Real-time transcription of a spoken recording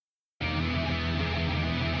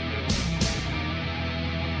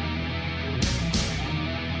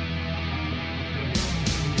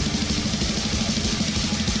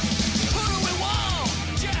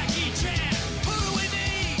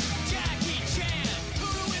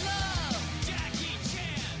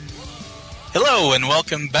Hello, and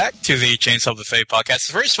welcome back to the Chainsaw Buffet podcast,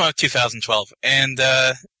 the first one of 2012. And,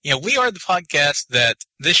 we are the podcast that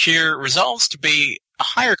this year resolves to be a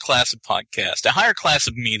higher class of podcast, a higher class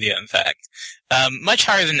of media, in fact. Much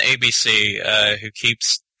higher than ABC, who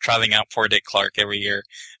keeps trotting out poor Dick Clark every year.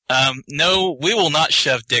 No, we will not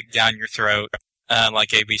shove Dick down your throat, like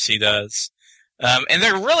ABC does. And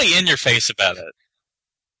they're really in your face about it.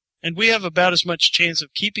 And we have about as much chance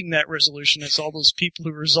of keeping that resolution as all those people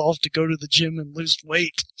who resolved to go to the gym and lose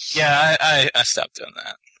weight. Yeah, I stopped doing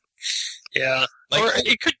that. Yeah. Like, or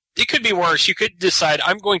it could be worse. You could decide,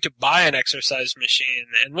 I'm going to buy an exercise machine,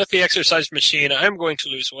 and with the exercise machine, I'm going to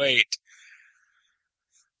lose weight.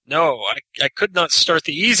 No, I could not start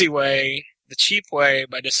the easy way, the cheap way,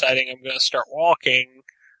 by deciding I'm going to start walking.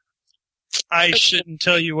 I shouldn't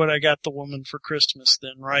tell you what I got the woman for Christmas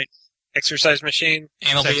then, right? Exercise machine?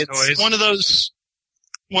 anal Sex beads. toys.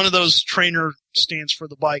 One of those trainer stands for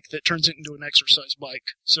the bike that turns it into an exercise bike.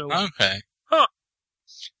 So Okay.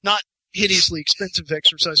 not hideously expensive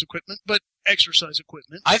exercise equipment, but exercise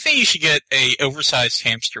equipment. I think you should get a oversized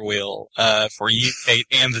hamster wheel for you, Kate,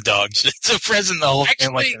 and the dogs. It's a present the whole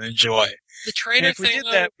family Actually, can enjoy. The And trainer if we thing,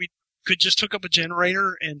 did that, we could just hook up a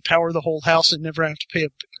generator and power the whole house and never have to pay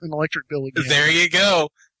an electric bill again. There you go.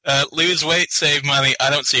 Lose weight, save money. I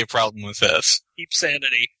don't see a problem with this. keep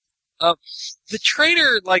sanity. The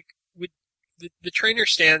trainer, the trainer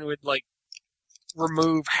stand would,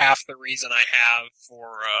 remove half the reason I have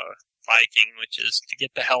for, biking, which is to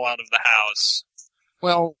get the hell out of the house.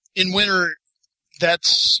 Well, in winter,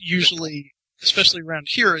 that's usually, especially around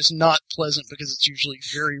here, is not pleasant because it's usually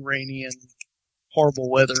very rainy and horrible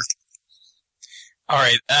weather. All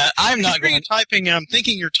right. I'm not going to... typing, and I'm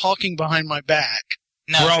thinking you're talking behind my back.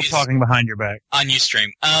 No, We're all he's talking behind your back. on Ustream.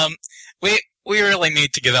 We really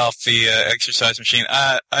need to get off the exercise machine.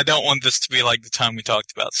 I don't want this to be like the time we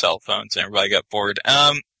talked about cell phones and everybody got bored.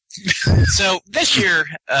 So this year...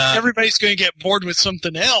 Everybody's going to get bored with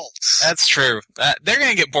something else. That's true. They're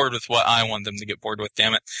going to get bored with what I want them to get bored with,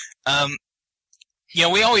 damn it.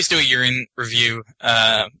 We always do a year-in review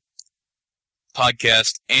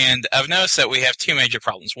podcast, and I've noticed that we have two major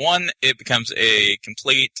problems. One, it becomes a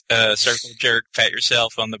complete circle jerk, pat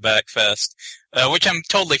yourself on the back fest, which I'm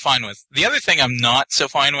totally fine with. The other thing I'm not so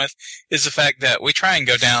fine with is the fact that we try and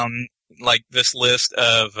go down like this list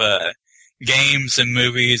of games and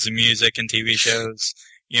movies and music and TV shows,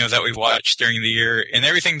 that we watched during the year, and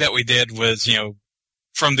everything that we did was,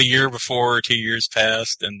 from the year before, 2 years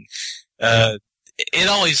past, and it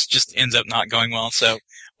always just ends up not going well. So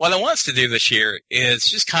what I want us to do this year is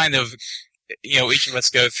just kind of, each of us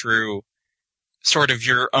go through sort of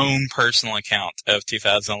your own personal account of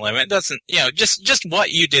 2011. It doesn't, just what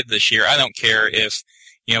you did this year. I don't care if,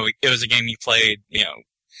 it was a game you played,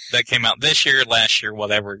 that came out this year, last year,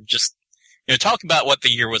 whatever. Just, talk about what the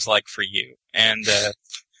year was like for you. And,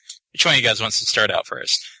 which one of you guys wants to start out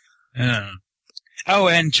first? Yeah. Oh,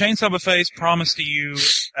 and Chainsaw Buffet's promise to you,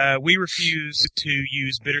 we refuse to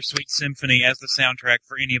use Bittersweet Symphony as the soundtrack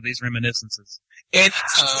for any of these reminiscences. And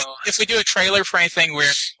if we do a trailer for anything,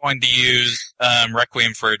 we're going to use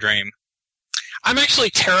Requiem for a Dream. I'm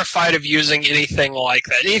actually terrified of using anything like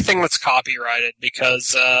that, anything that's copyrighted,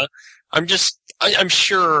 because I'm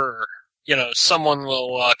sure, someone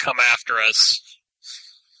will come after us.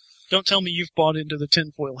 Don't tell me you've bought into the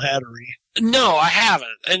tinfoil hattery. No, I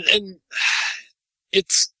haven't, and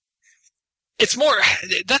it's more.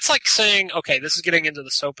 That's like saying, okay, this is getting into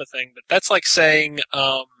the SOPA thing, but that's like saying,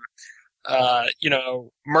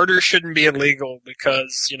 murder shouldn't be illegal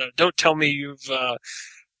because, don't tell me you've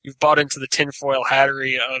bought into the tinfoil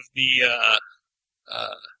hattery of the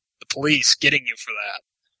police getting you for that.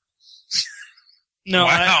 No,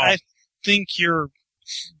 Wow. I think you're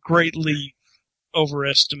greatly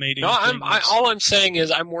overestimating. No, things. all I'm saying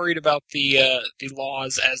is I'm worried about the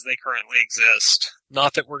laws as they currently exist.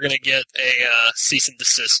 Not that we're going to get a cease and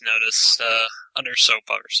desist notice under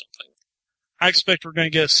SOPA or something. I expect we're going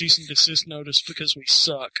to get a cease and desist notice because we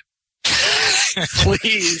suck.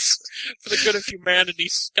 Please, for the good of humanity,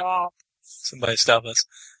 stop. Somebody stop us.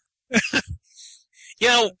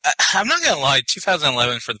 I'm not going to lie,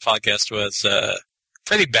 2011 for the podcast was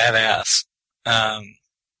pretty badass.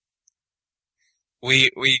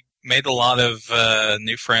 We made a lot of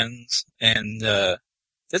new friends and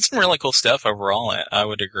did some really cool stuff overall, I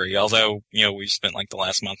would agree. Although, we spent like the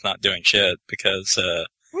last month not doing shit because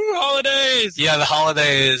Woo, holidays! yeah, the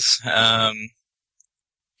holidays. Jen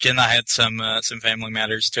and I had some family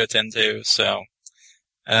matters to attend to, so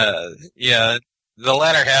the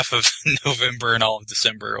latter half of November and all of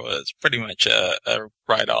December was pretty much a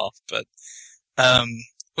write-off, but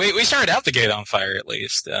we started out the gate on fire at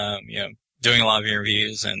least. doing a lot of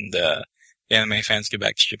interviews and anime fans get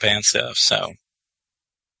back to Japan stuff. So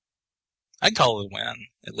I'd call it a win,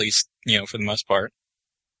 at least for the most part.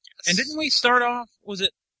 And didn't we start off? Was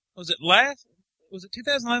it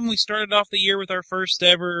 2011? We started off the year with our first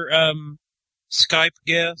ever Skype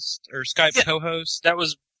guest or Skype co-host. That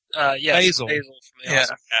was Basil. Basil from the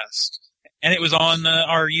Awesome Cast. And it was on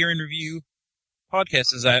our year in review podcast,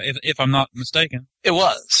 if I'm not mistaken. It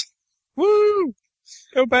was. Woo!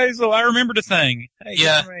 Go Basil! I remembered a thing. Hey,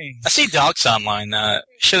 Yeah. good for me. I see Doc's online.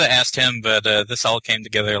 Should have asked him, but this all came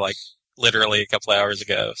together like literally a couple hours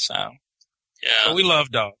ago. So Yeah. But we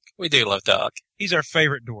love Doc. we do love Doc. He's our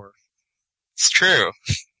favorite dwarf. It's true.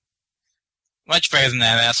 Much better than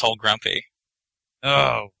that asshole Grumpy.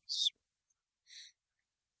 Oh.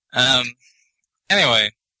 Anyway,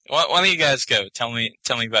 why don't you guys go? Tell me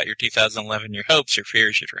about your 2011, your hopes, your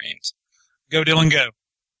fears, your dreams. Go, Dylan, go.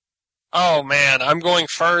 Oh man, I'm going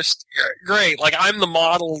first. Great. Like I'm the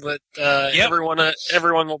model that Yep.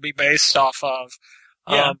 everyone will be based off of.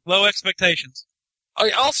 Yeah, low expectations.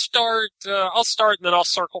 I'll start, and then I'll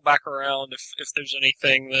circle back around if there's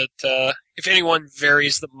anything that, if anyone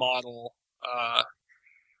varies the model.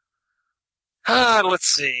 Let's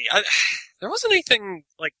see. There wasn't anything,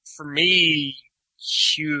 like, for me,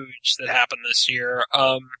 huge that happened this year.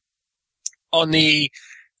 On this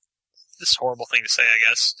horrible thing to say, I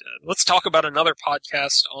guess. Let's talk about another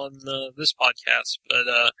podcast on this podcast,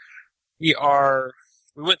 but, we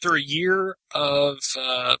went through a year of,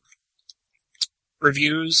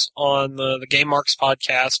 reviews on the Game Marks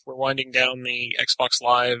podcast. We're winding down the Xbox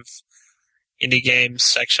Live indie games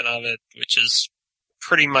section of it, which is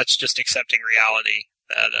pretty much just accepting reality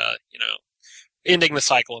that, ending the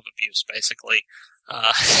cycle of abuse, basically,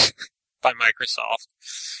 by Microsoft.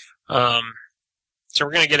 So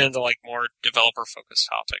we're going to get into like more developer-focused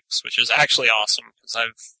topics, which is actually awesome because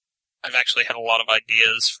I've actually had a lot of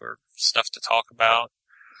ideas for stuff to talk about.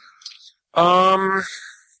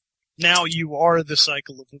 Now you are the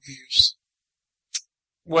cycle of abuse.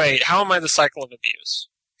 Wait, how am I the cycle of abuse?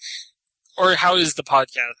 Or how's the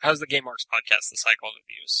Game Marks podcast the cycle of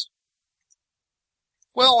abuse?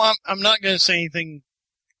 Well, I'm not going to say anything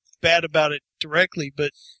bad about it directly,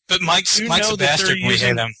 but But Mike's You a know that bastard. they're We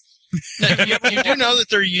hate using- him. you do know that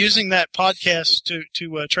they're using that podcast to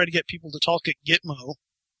try to get people to talk at Gitmo.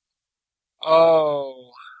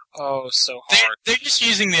 Oh, so They're, hard. they're just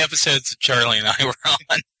using the episodes that Charlie and I were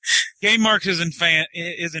on. Game Marks is in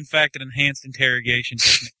fact an enhanced interrogation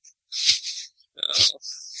technique.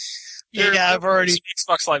 Yeah, I've already. Some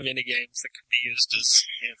Xbox Live indie games that could be used as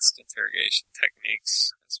enhanced interrogation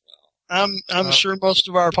techniques as well. I'm sure most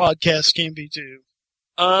of our podcasts can be too.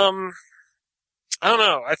 I don't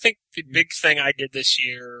know. I think the big thing I did this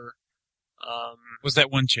year, Was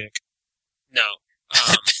that one chick? no.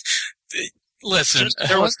 Listen,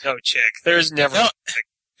 There was no chick. There's never No. a chick.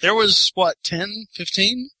 There was, 10,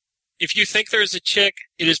 15? If you think there's a chick,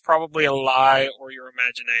 it is probably a lie or your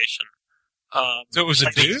imagination. So it was a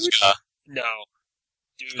I think dude? it's- No.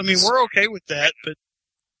 Dudes. I mean, we're okay with that, but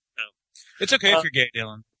It's okay if you're gay,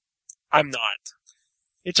 Dylan. I'm not.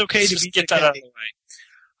 it's okay Let's to just be get that out of the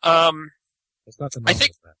way. It's not the I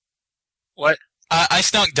think- What? I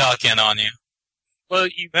snuck Doc in on you. Well,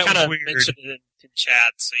 you That kind was of weird. mentioned it in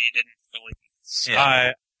chat, so you didn't really.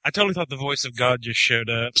 Yeah. I totally thought the voice of God just showed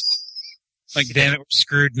up. Like, damn it, we're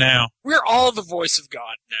screwed now. We're all the voice of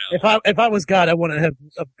God now. If I was God, I wouldn't have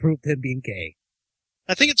approved him being gay.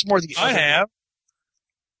 I think it's more the I have.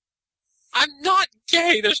 I'm not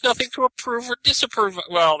gay. There's nothing to approve or disapprove of.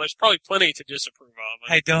 Well, there's probably plenty to disapprove of.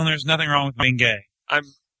 Hey, Dylan, there's nothing wrong with being gay.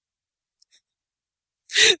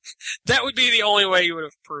 That would be the only way you would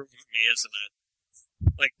have approved of me, isn't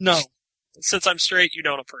it? Like, No. since I'm straight, you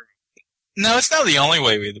don't approve. No, it's not the only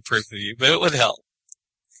way we'd approve of you, but it would help.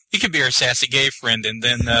 You could be our sassy gay friend, and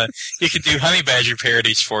then you could do Honey Badger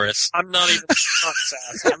parodies for us. I'm not even not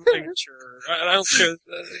sassy. I'm not even sure. I don't sure.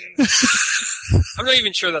 I'm not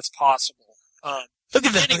even sure that's possible. Look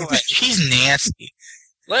at that. Anyway. She's nasty.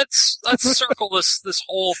 Let's circle this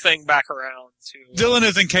whole thing back around to. Dylan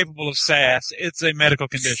is incapable of sass. It's a medical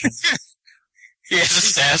condition. He has a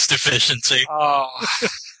sass deficiency. Oh.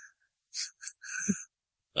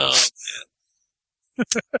 Oh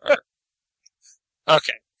man.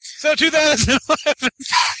 Okay. So 2011.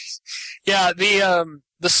 Yeah,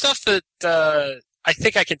 the stuff that I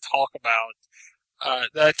think I can talk about,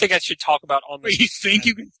 that I think I should talk about on this. Wait, you think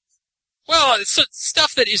you can Well, it's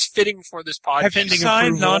stuff that is fitting for this podcast. Pending sign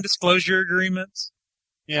approval. non-disclosure agreements?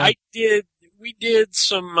 Yeah. We did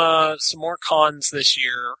some more cons this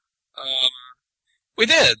year. We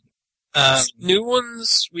did. New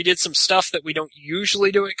ones. We did some stuff that we don't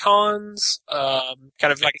usually do at cons. Kind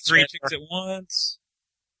of Like 3 expand chicks at once.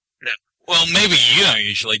 Well, maybe you don't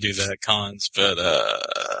usually do that at cons, but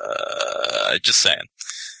just saying.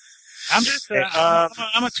 I'm just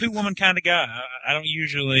I'm a 2-woman kind of guy. I don't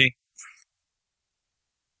usually.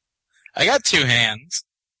 I got 2 hands.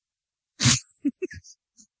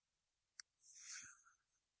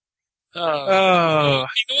 Oh,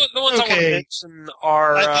 the ones I want to Okay. mention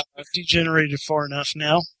are. I think we've degenerated far enough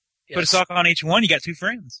now. Yes. put a sock on each one. You got 2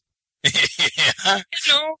 friends. Yeah.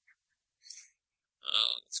 Hello.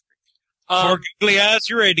 Oh, that's creepy. 4 googly eyes.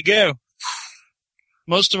 You're ready to go.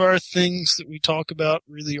 Most of our things that we talk about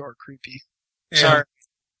really are creepy. Sorry.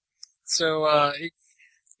 So,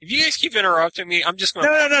 if you guys keep interrupting me, I'm just going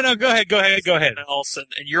to No. Go ahead. else, and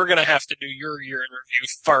you're going to have to do your year in review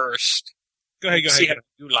first. Go ahead. See how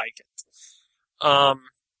you like it. No.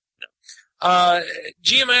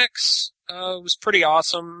 GMX was pretty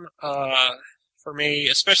awesome for me,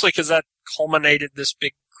 especially because that culminated this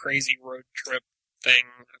big crazy road trip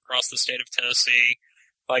thing across the state of Tennessee.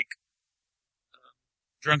 Like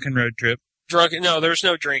Drunken road trip. no, there's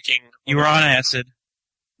no drinking. You were on acid.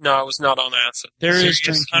 No, I was not on acid. There is Serious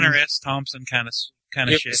drinking. Hunter S. Thompson kind of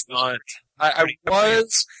It shit. was not.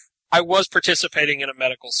 I was participating in a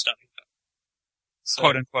medical study. So,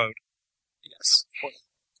 Quote unquote. yes.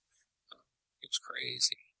 It was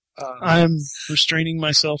crazy. I'm restraining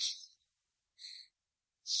myself.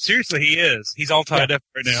 Seriously, he is. He's all tied up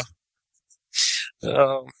right now.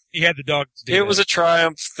 He had the dog. It was a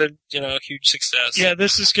triumph, huge success. Yeah,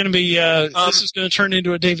 this is going to be. This is going to turn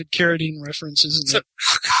into a David Carradine reference, isn't it?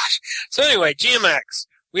 Oh gosh. So anyway, GMX.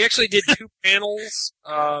 We actually did 2 panels.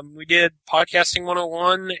 We did Podcasting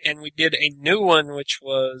 101, and we did a new one, which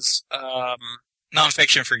was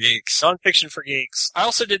Nonfiction for geeks. Nonfiction for Geeks. I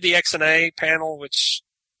also did the X&A panel, which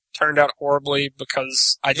turned out horribly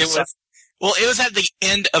because I just... It was at the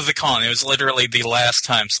end of the con. It was literally the last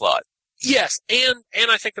time slot. Yes, and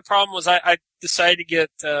I think the problem was I decided to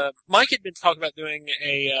get Mike had been talking about doing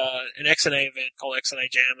an X&A event called X&A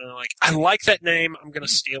Jam, and I'm like, I like that name. I'm going to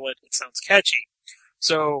steal it. It sounds catchy.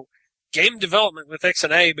 So game development with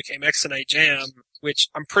X&A became X&A Jam, which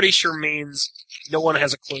I'm pretty sure means no one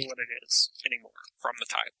has a clue what it is anymore from the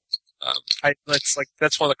title.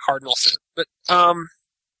 That's one of the cardinal sins. But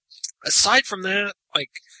aside from that,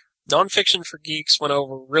 Nonfiction for Geeks went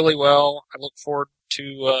over really well. I look forward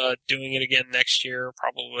to doing it again next year,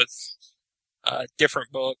 probably with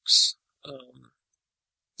different books.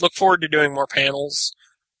 Look forward to doing more panels.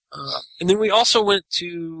 And then we also went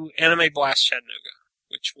to Anime Blast Chattanooga,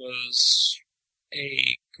 which was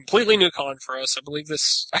a completely new con for us. I believe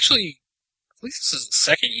this is the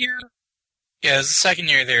second year. Yeah, it was the second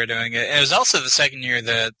year they were doing it. And it was also the second year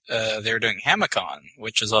that they were doing Hamacon,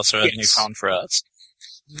 which is also a new con for us.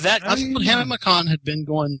 I thought Hamacon had been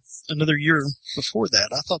going another year before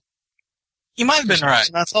that. I thought You might have been right.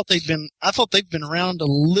 And I thought they've been around a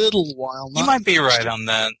little while. You might be right on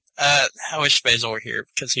that. I wish Basil were here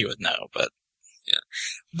because he would know, but yeah.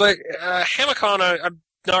 But Hamacon, I'm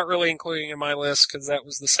not really including in my list because that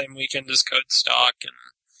was the same weekend as Code Stock, and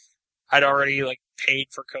I'd already paid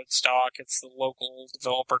for Code Stock. It's the local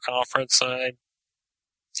developer conference. I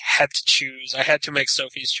had to choose. I had to make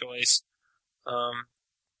Sophie's choice.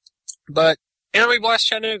 But Anime Blast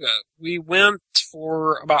Chattanooga, we went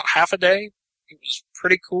for about half a day. It was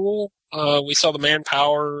pretty cool. We saw the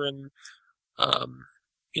manpower and,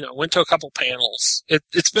 went to a couple panels.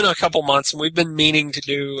 It's been a couple months, and we've been meaning to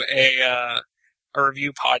do a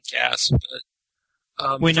review podcast,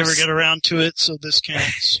 but we never get around to it, so this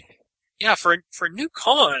counts. Yeah, for New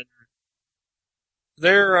Con, they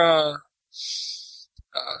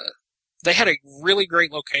had a really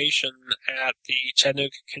great location at the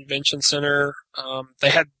Chattanooga Convention Center.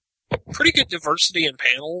 They had pretty good diversity in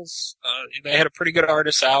panels. They had a pretty good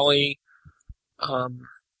artist alley.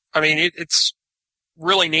 It's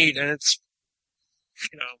really neat, and it's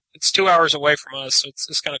 2 hours away from us, so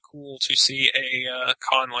it's kind of cool to see a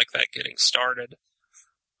con like that getting started.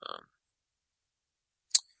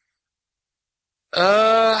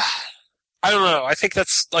 I don't know. I think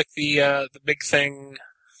that's the big thing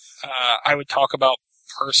I would talk about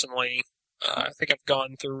personally. I think I've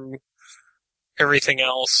gone through everything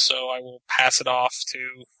else, so I will pass it off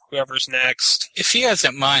to whoever's next. If you guys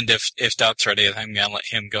don't mind, if Doc's ready, I'm going to let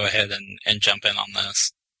him go ahead and jump in on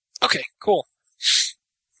this. Okay, cool.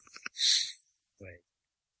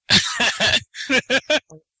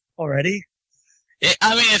 Already?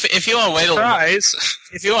 I mean, if you want to wait a little bit,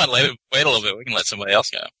 if you want to wait a little bit, we can let somebody else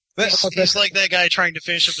go. He's like that guy trying to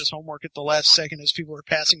finish up his homework at the last second as people are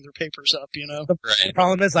passing their papers up, you know? The Right.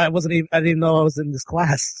 problem is I didn't even know I was in this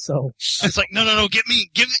class, so It's like, no, get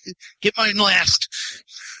mine last.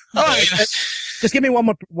 Oh, yeah. just give me one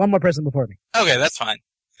more person before me. Okay, that's fine.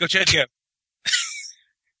 Go, Chad, go.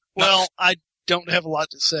 Well, I don't have a lot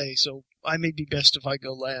to say, so I may be best if I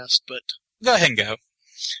go last, but Go ahead and go.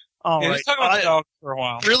 all Yeah, right. let's talk about the dog for a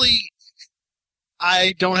while. Really,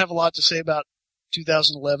 I don't have a lot to say about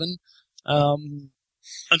 2011.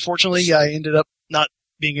 Unfortunately, I ended up not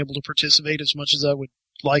being able to participate as much as I would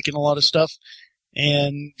like in a lot of stuff.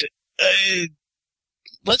 And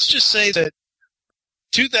let's just say that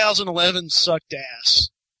 2011 sucked ass.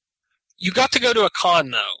 You got to go to a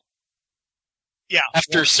con, though. Yeah.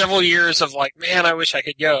 After several years of like, man, I wish I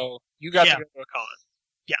could go, you got Yeah. to go to a con.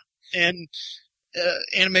 And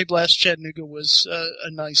Anime Blast Chattanooga was a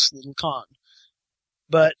nice little con.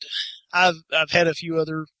 But I've had a few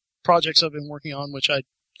other projects I've been working on which I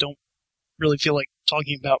don't really feel like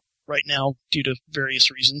talking about right now due to various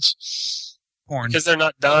reasons. Porn. Because they're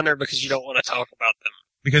not done or because you don't want to talk about them.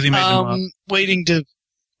 Because he made them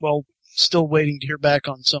up. Still waiting to hear back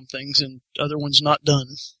on some things and other ones not done.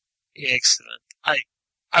 Excellent.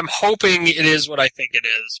 I'm hoping it is what I think it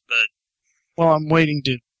is, but Well, I'm waiting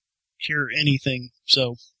to hear anything,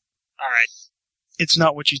 so alright. it's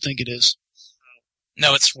not what you think it is.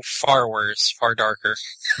 No, it's far worse, far darker.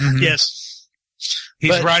 Mhm. Yes. He's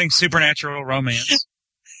but- writing supernatural romance.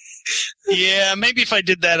 Yeah, maybe if I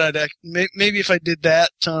did that, I'd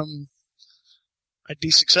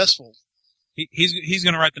be successful. He's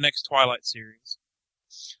going to write the next Twilight series.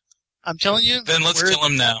 I'm telling you. Then let's where- kill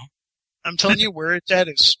him now. I'm telling you where it's at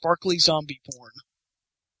is sparkly zombie porn.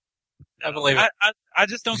 I believe it. I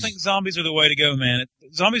just don't think zombies are the way to go, man.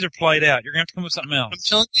 Zombies are played out. You're going to have to come up with something I'm else.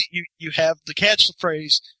 telling you have the catch the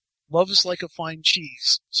phrase, love is like a fine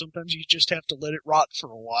cheese. Sometimes you just have to let it rot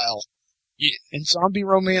for a while. Yeah. And zombie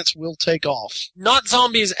romance will take off. Not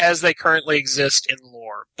zombies as they currently exist in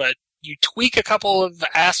lore, but you tweak a couple of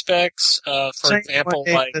aspects, for Same example,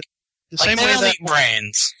 way like, the Like same they way don't that eat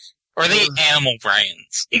brains. Or they eat animal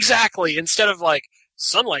brains. exactly, instead of like,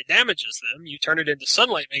 sunlight damages them, you turn it into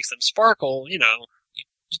sunlight makes them sparkle, you know.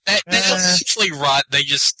 They don't actually rot, they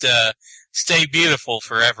just stay beautiful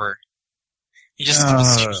forever. You just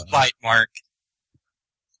see the bite mark.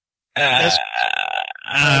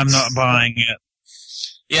 I'm not buying it.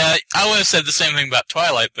 Yeah, I would have said the same thing about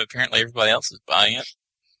Twilight, but apparently everybody else is buying it.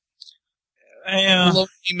 Yeah. lonely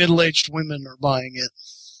middle-aged women are buying it.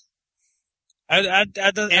 I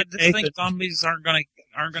just Nathan. think zombies aren't gonna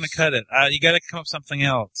cut it. You got to come up with something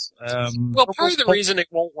else. Well, part of the reason it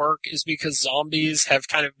won't work is because zombies have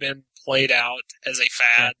kind of been played out as a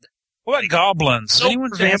fad. What about goblins? So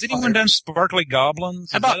Has anyone done sparkly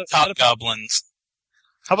goblins? How about top goblins?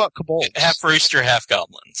 How about Cabal? Half rooster, half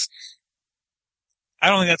goblins. I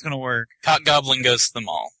don't think that's gonna work. Cock goblin goes to the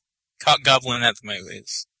mall. Cock goblin at the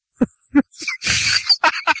movies.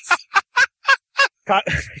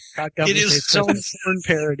 It is its own porn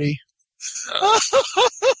parody.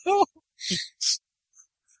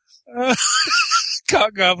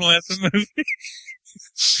 Cock goblin at the movie.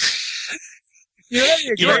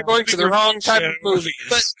 You're going to the wrong type of movies.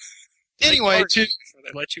 But anyway, Make to parties before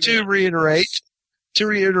they let you to in. reiterate,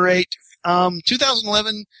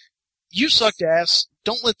 2011, you sucked ass.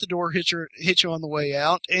 Don't let the door hit you on the way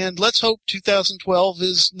out, and let's hope 2012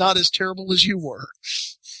 is not as terrible as you were.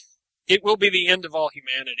 It will be the end of all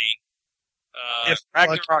humanity. If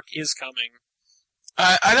Ragnarok is coming.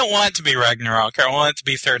 I don't want it to be Ragnarok. I want it to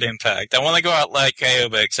be Third Impact. I want to go out like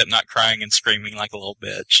Aoba, except not crying and screaming like a little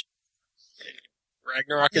bitch.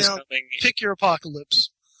 Ragnarok is Now, coming. Pick your apocalypse.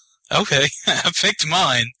 Okay, I picked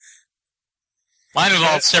mine. Mine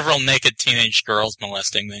involved several naked teenage girls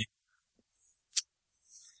molesting me.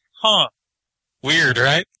 Huh. Weird,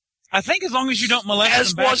 right? I think as long as you don't molest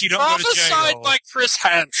As them back, was you don't go to prophesied jail. by Chris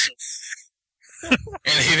Hansen. And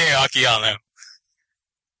Hideaki Anno.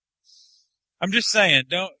 I'm just saying,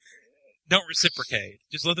 don't reciprocate.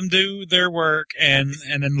 Just let them do their work and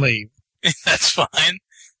then leave. That's fine.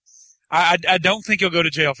 I don't think you'll go to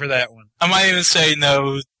jail for that one. I might even say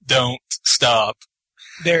no, don't, stop.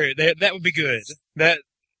 There, that would be good. That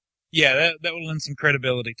will lend some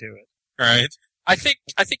credibility to it. Right? I think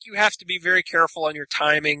you have to be very careful on your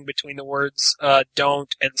timing between the words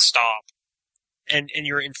 "don't" and "stop," and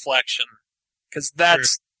your inflection, because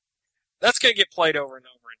that's going to get played over and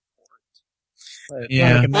over in court. It's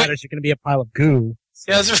not like it matters. You're going to be a pile of goo.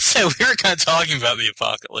 Yeah, I was going to say, we were kind of talking about the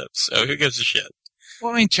apocalypse, so who gives a shit?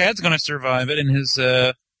 Well, I mean, Chad's going to survive it in his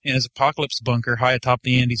apocalypse bunker high atop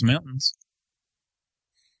the Andes Mountains.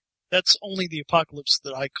 that's only the apocalypse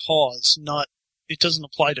that I cause, not, it doesn't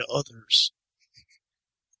apply to others.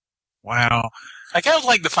 Wow. I kind of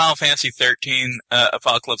like the Final Fantasy 13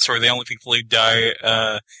 apocalypse where the only people who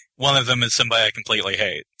die, one of them is somebody I completely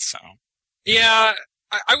hate. So Yeah,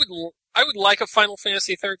 I would like a Final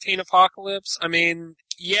Fantasy 13 apocalypse. I mean,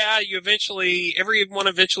 yeah, everyone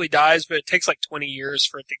eventually dies, but it takes like 20 years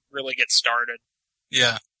for it to really get started.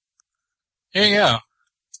 yeah, here you go.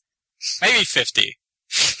 Maybe 50.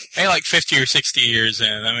 Maybe like 50 or 60 years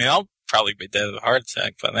in. I mean, I'll probably be dead of a heart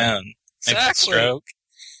attack by then. Maybe a Exactly. stroke.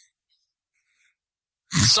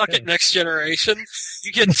 Suck it, next generation.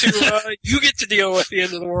 You get to deal with the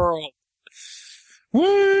end of the world.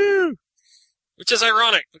 Woo! Which is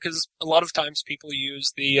ironic because a lot of times people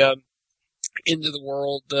use the end of the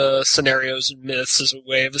world scenarios and myths as a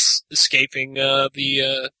way of escaping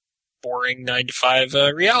the boring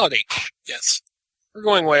 9-to-5 reality. Yes. We're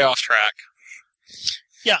going way off track.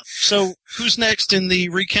 Yeah, so who's next in the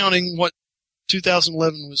recounting what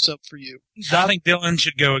 2011 was up for you? I think Dylan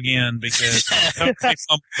should go again because he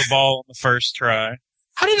fumbled the ball on the first try.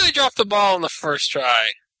 How did I drop the ball on the first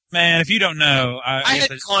try? Man, if you don't know, I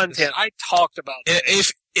had content. I talked about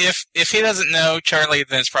this. If he doesn't know Charlie,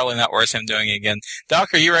 then it's probably not worth him doing it again.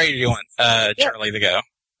 Doc, are you ready? Do you want Charlie to go?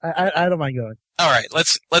 I don't mind going. All right,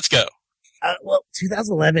 let's go. Well,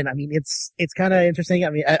 2011. I mean, it's kind of interesting. I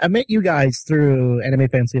mean, I met you guys through Anime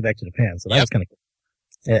Fantasy Back to Japan, so that was kind of cool.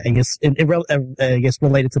 I guess I guess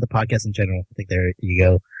related to the podcast in general. I think there you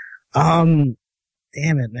go. Damn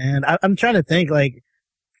it, man. I'm trying to think, like,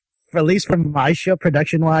 at least from my show,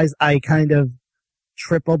 production-wise, I kind of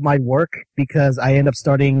tripled my work because I end up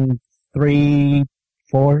starting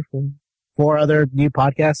four other new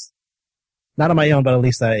podcasts. Not on my own, but at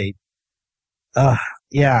least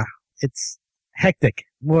yeah, it's hectic.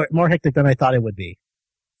 More hectic than I thought it would be.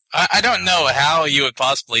 I don't know how you would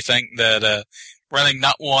possibly think that running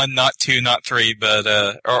not one, not two, not three, but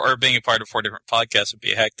or being a part of 4 different podcasts would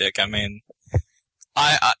be hectic. I mean,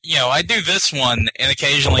 I do this one and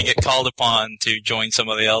occasionally get called upon to join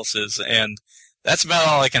somebody else's, and that's about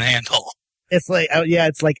all I can handle. It's like,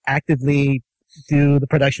 it's like actively do the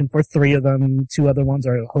production for 3 of them. 2 other ones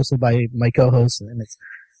are hosted by my co-hosts, and it's,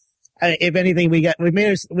 if anything, we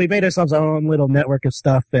made ourselves our own little network of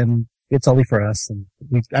stuff, and it's only for us, and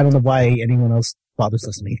I don't know why anyone else bothers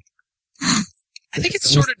listening. I think it's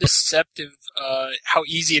sort of deceptive how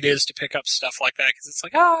easy it is to pick up stuff like that because it's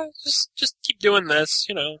like, just keep doing this,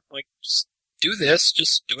 like just do this,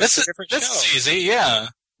 just do it for a different show. This is easy, yeah.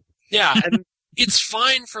 Yeah, and it's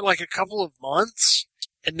fine for like a couple of months,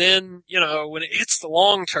 and then when it hits the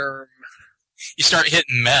long term, you start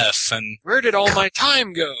hitting meth, and where did all my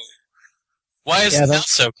time go? Why is the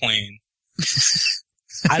house so clean?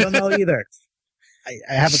 I don't know either.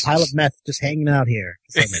 I have a pile of meth just hanging out here.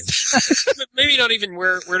 Maybe not even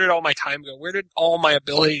where did all my time go? Where did all my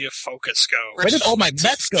ability to focus go? Where did all my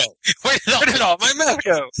meth go? Where did all my meth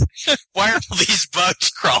go? Why are all these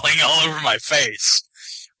bugs crawling all over my face?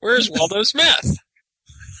 Where's Waldo's meth?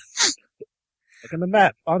 Look on the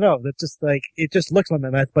map. Oh no, that's just like, it just looks like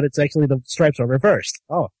the meth, but it's actually the stripes are reversed.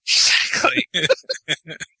 Oh. Exactly.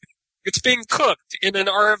 It's being cooked in an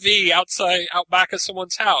RV out back of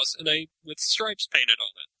someone's house, with stripes painted on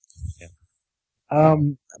it. Yeah.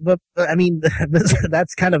 But I mean,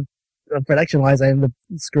 that's kind of production-wise. I ended up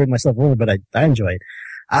screwing myself over, but I enjoy it.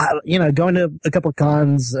 Going to a couple of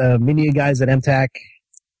cons, meeting you guys at MTAC,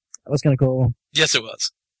 that was kind of cool. Yes, it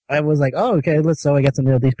was. I was like, oh, okay, so I got to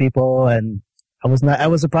know these people, and I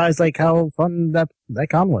was surprised like how fun that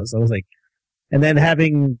con was. I was like, and then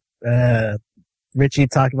having Richie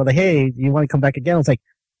talking about, like, hey, you want to come back again? I was like,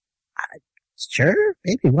 sure,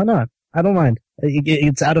 maybe, why not? I don't mind.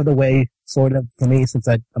 It's out of the way, sort of, for me, since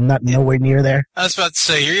I'm not nowhere near there. I was about to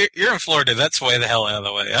say, you're in Florida. That's way the hell out of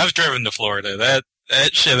the way. I've driven to Florida. That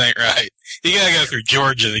shit ain't right. You gotta go through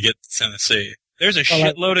Georgia to get to Tennessee. There's a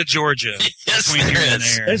shitload of Georgia Yes, between there here and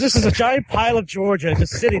is. there. There's just a giant pile of Georgia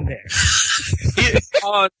just sitting there.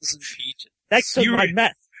 Tons and peaches. Next to my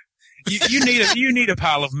meth. You need a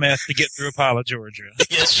pile of meth to get through a pile of Georgia.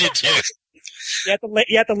 Yes, you do.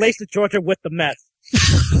 You have to lace the Georgia with the meth.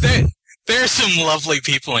 There are some lovely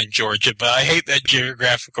people in Georgia, but I hate that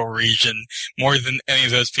geographical region more than any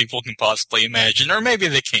of those people can possibly imagine. Or maybe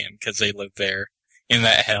they can, because they live there in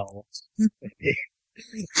that hell.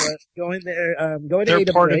 But going there, going to They're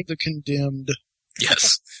AWA. part of the condemned.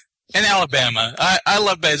 Yes. And Alabama. I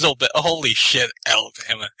love Basil, but holy shit,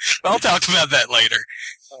 Alabama. But I'll talk about that later.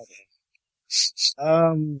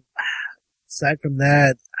 Aside from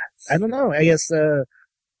that, I don't know. I guess, I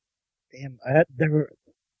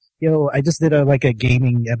just did a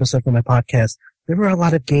gaming episode for my podcast. there were a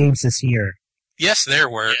lot of games this year. Yes, there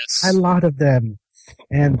were. Yes. A lot of them.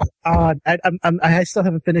 And I still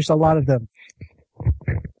haven't finished a lot of them.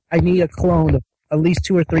 I need a clone of at least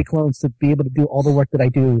 2 or 3 clones to be able to do all the work that I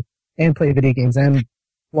do and play video games and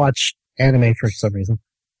watch anime for some reason.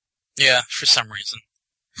 Yeah, for some reason.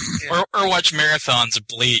 Yeah. Or watch marathons of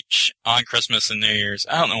Bleach on Christmas and New Year's.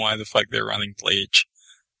 I don't know why the fuck they're running Bleach.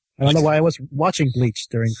 I don't know why I was watching Bleach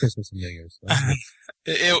during Christmas and New Year's.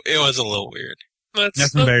 It was a little weird.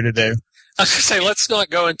 Nothing better to do. I was going to say, let's not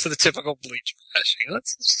go into the typical Bleach bashing.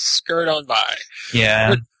 Let's skirt on by.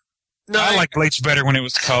 Yeah. But, no, I like Bleach better when it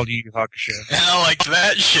was called Yu Yu Hakusho. And I like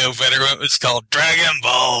that show better when it was called Dragon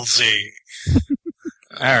Ball Z.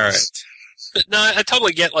 Alright. But no, I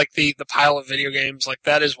totally get like the pile of video games. Like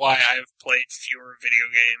that is why I've played fewer video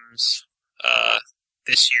games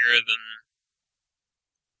this year than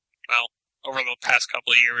over the past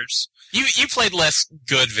couple of years. You played less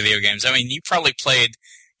good video games. I mean, you probably played,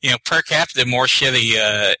 per capita more shitty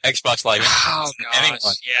Xbox Live Oh than gosh,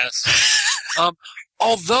 anyone. yes.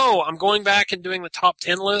 Although I'm going back and doing the top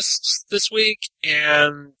 10 lists this week,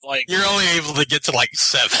 and like You're only able to get to like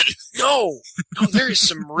 7. no, there is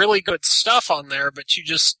some really good stuff on there, but you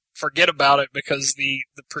just forget about it because the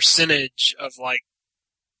percentage of like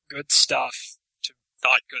good stuff to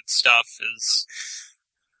not good stuff is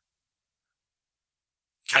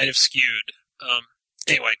kind of skewed.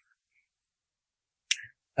 Anyway.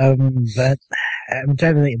 But I'm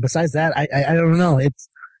trying to think. Besides that, I don't know.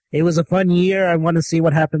 It was a fun year. I want to see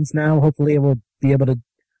what happens now. Hopefully, I will be able to,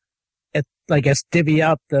 I guess, divvy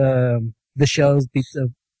out the shows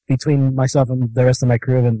between myself and the rest of my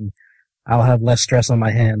crew, and I'll have less stress on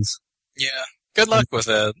my hands. Yeah. Good luck with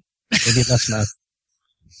that. Maybe less math.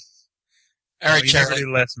 Alright, You never Charlie.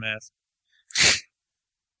 do less meth.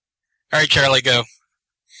 Alright, Charlie, go.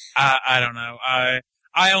 I don't know.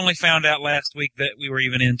 I only found out last week that we were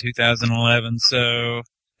even in 2011, so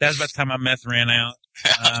that's about the time my meth ran out.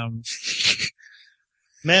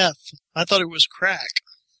 Meth. I thought it was crack.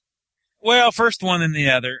 Well, first one then the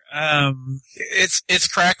other. It's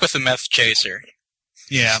crack with a meth chaser.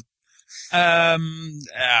 Yeah.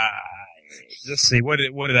 Let's see. What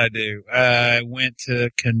did I do? I went to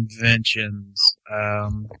conventions.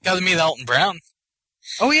 Got to meet Alton Brown.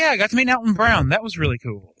 Oh yeah, I got to meet Alton Brown. That was really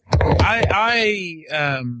cool.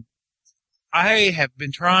 I have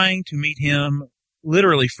been trying to meet him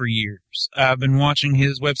literally for years. I've been watching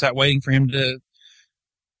his website, waiting for him to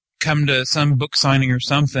come to some book signing or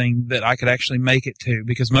something that I could actually make it to,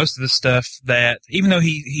 because most of the stuff that, even though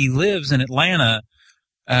he lives in Atlanta,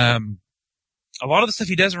 a lot of the stuff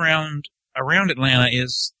he does around Atlanta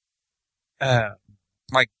is,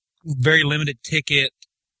 like very limited ticket,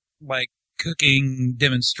 like cooking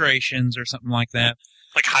demonstrations or something like that.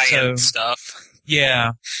 Like high-end stuff.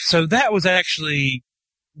 Yeah. So that was actually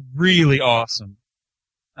really awesome.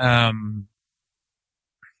 But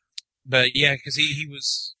yeah, because he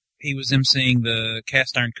was emceeing the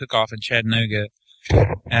Cast Iron Cook-Off in Chattanooga.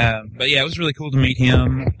 But yeah, it was really cool to meet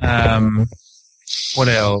him. What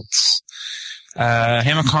else?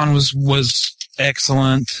 Hamicon was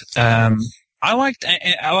excellent. I liked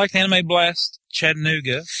Anime Blast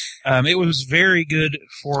Chattanooga. It was very good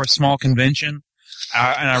for a small convention.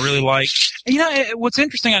 And I really liked, what's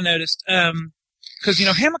interesting I noticed, because,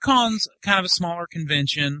 Hamicon's kind of a smaller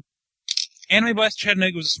convention. Anime Blast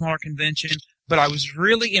Chattanooga was a smaller convention, but I was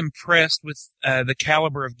really impressed with the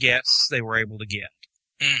caliber of guests they were able to get.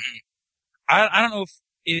 Mm-hmm. I don't know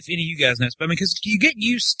if any of you guys know this, but because you get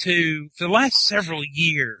used to, for the last several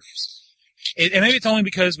years, and maybe it's only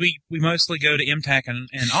because we mostly go to MTAC and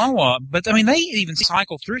Ottawa, but they even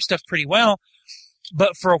cycle through stuff pretty well.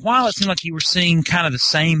 But for a while, it seemed like you were seeing kind of the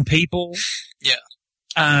same people. Yeah.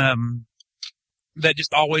 That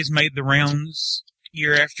just always made the rounds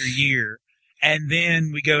year after year. And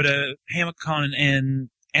then we go to Hamicon and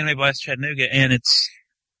Anime Blast Chattanooga, and it's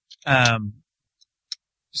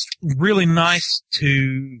just really nice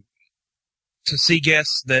to see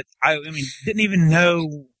guests that I didn't even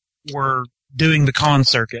know were doing the con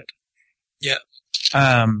circuit. Yeah.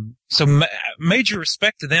 So major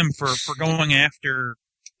respect to them for going after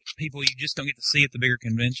people you just don't get to see at the bigger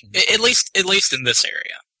conventions. At least in this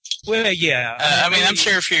area. Well, yeah. I'm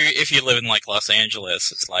sure if you live in like Los Angeles,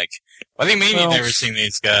 it's like, what do you mean you've never seen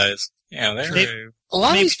these guys? They're True. A lot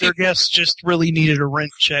of Maybe these their people, guests just really needed a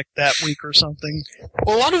rent check that week or something.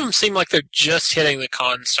 well, a lot of them seem like they're just hitting the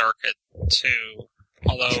con circuit too.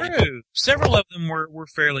 Although True. Several of them were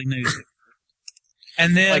fairly new.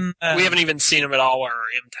 And then we haven't even seen them at all at our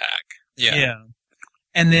MTAC. yeah.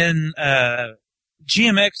 And then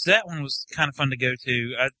GMX, that one was kind of fun to go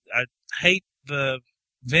to. I hate the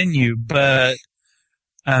venue, but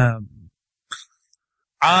I'm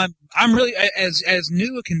really, as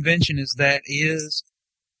new a convention as that is,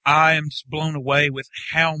 I am just blown away with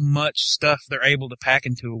how much stuff they're able to pack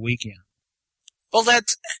into a weekend. Well,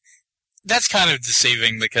 that's kind of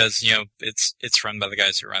deceiving because, it's run by the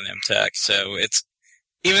guys who run MTech, so it's,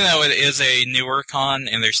 even though it is a newer con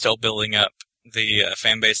and they're still building up the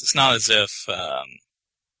fan base, it's not as if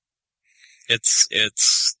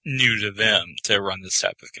it's new to them to run this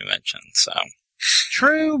type of convention. So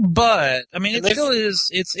true, but I mean, it still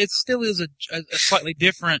is a slightly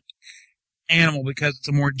different animal because it's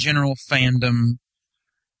a more general fandom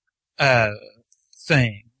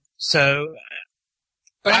thing. So,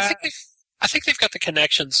 but I think they've got the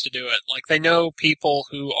connections to do it. Like they know people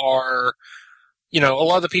who are. A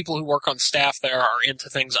lot of the people who work on staff there are into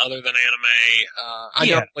things other than anime. I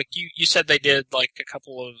know, like you said they did like a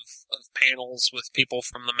couple of panels with people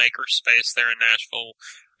from the makerspace there in Nashville.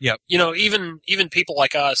 Yep. Even people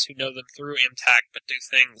like us who know them through MTAC but do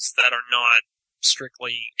things that are not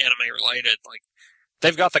strictly anime related, like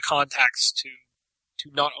they've got the contacts to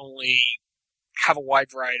not only have a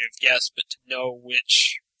wide variety of guests, but to know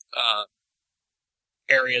which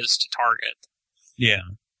areas to target. Yeah.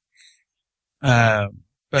 And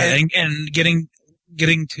getting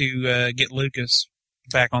to get Lucas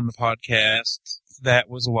back on the podcast, that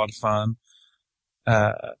was a lot of fun.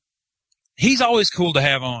 He's always cool to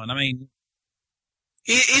have on. I mean,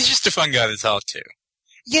 he's just a fun guy to talk to.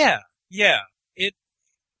 Yeah.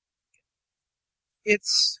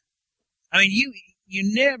 It's. I mean, you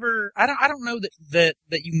never. I don't know that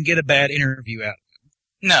you can get a bad interview out of him.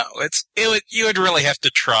 No, you would really have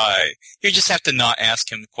to try. You just have to not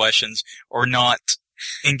ask him questions or not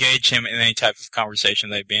engage him in any type of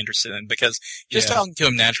conversation they'd be interested in, because just talking to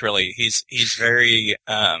him naturally, he's very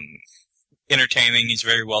entertaining. He's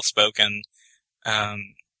very well spoken,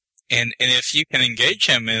 and if you can engage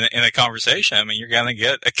him in a conversation, I mean, you're gonna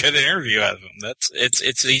get a good interview out of him.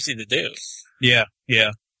 It's easy to do. Yeah.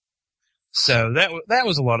 So that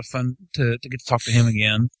was a lot of fun to get to talk to him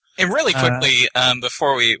again. And really quickly,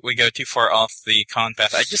 before we go too far off the con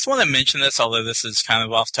path, I just want to mention this, although this is kind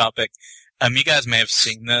of off topic. You guys may have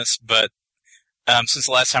seen this, but since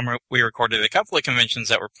the last time we recorded, a couple of conventions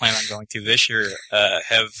that we're planning on going to this year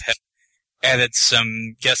have added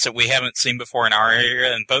some guests that we haven't seen before in our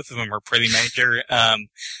area, and both of them are pretty major.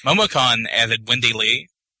 MomoCon added Wendy Lee.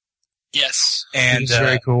 Yes. And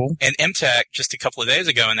very cool. And MTAC just a couple of days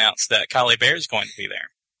ago announced that Kylie Bear is going to be there.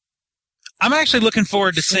 I'm actually looking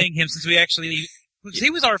forward to seeing him since he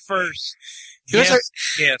was our first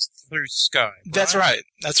guest through Skype. Right?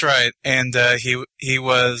 That's right. And he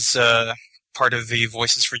was part of the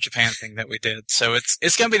Voices for Japan thing that we did. So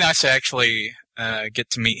it's going to be nice to actually get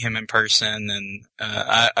to meet him in person, and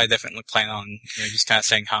I definitely plan on just kind of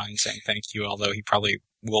saying hi and saying thank you, although he probably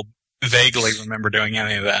will vaguely remember doing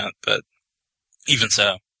any of that, but even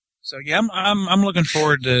so. So yeah, I'm looking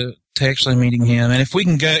forward to actually meeting him, and if we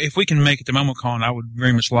can make it to MomoCon, I would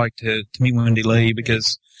very much like to meet Wendy Lee,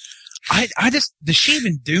 because I just, does she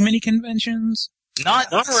even do many conventions?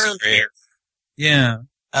 Not around here. Yeah.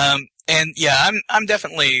 And yeah, I'm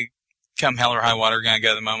definitely, come hell or high water, gonna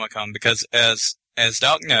go to MomoCon, because as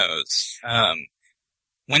Doc knows,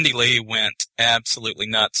 Wendy Lee went absolutely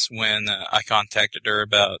nuts when I contacted her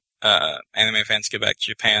about Anime Fans Get Back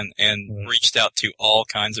to Japan, and reached out to all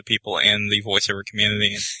kinds of people in the voiceover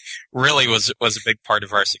community, and really was a big part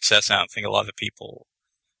of our success. I don't think a lot of people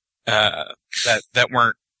that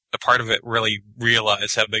weren't a part of it really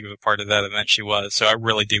realize how big of a part of that event she was. So I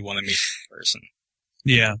really do want to meet her in person.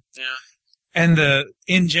 Yeah. And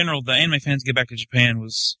in general, the Anime Fans Get Back to Japan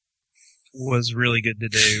was really good to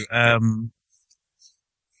do.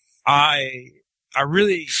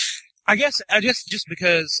 I guess just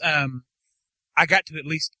because I got to at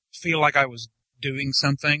least feel like I was doing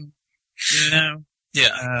something,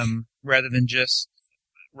 Yeah. Rather than just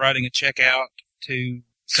writing a check out to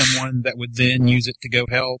someone that would then use it to go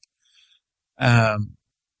help.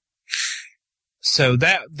 So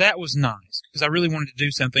that was nice, because I really wanted to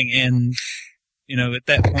do something, and at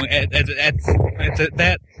that point, at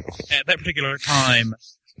that particular time,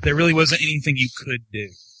 there really wasn't anything you could do.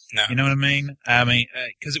 No. You know what I mean? I mean,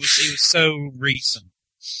 because it was so recent.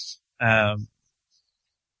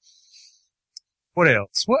 What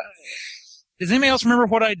else? Does anybody else remember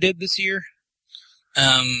what I did this year?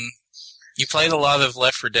 You played a lot of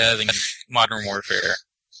Left 4 Dead and Modern Warfare.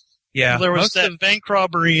 Yeah. Well, there was that bank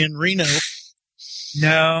robbery in Reno.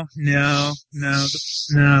 No. There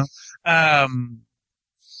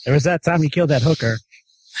was that time you killed that hooker.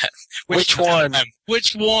 Which one?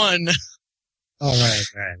 Which one? Oh,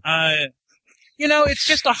 right. it's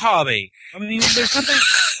just a hobby. I mean, there's something.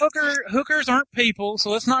 Hookers aren't people, so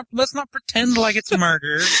let's not pretend like it's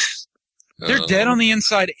murder. They're dead on the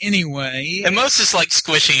inside anyway. And most is like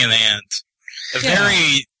squishing an ant. A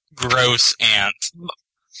very gross ant.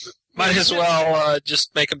 Might as well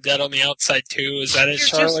just make them dead on the outside too. Is that it,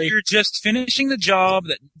 Charlie? You're just finishing the job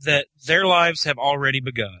that their lives have already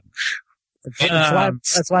begun.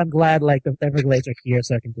 That's why I'm glad like the Everglades are here,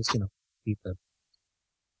 so I can just beat them.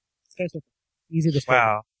 It's easy to start.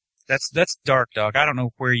 Wow, that's dark, dog. I don't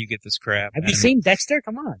know where you get this crap. Have you seen Dexter?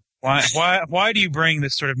 Come on. Why do you bring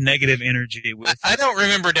this sort of negative energy with? I don't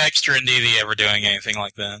remember Dexter and Dee Dee ever doing anything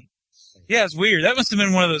like that. Yeah, it's weird. That must have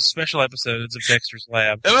been one of those special episodes of Dexter's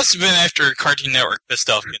Lab. That must have been after Cartoon Network pissed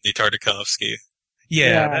off Andy Tartakovsky.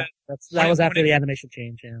 Yeah, that was after the animation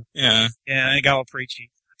change. Yeah. Yeah, it got all preachy.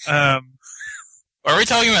 Are we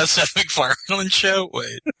talking about Seth MacFarlane's show?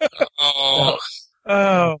 Wait.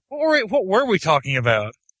 What were we talking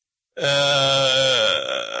about?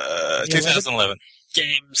 2011.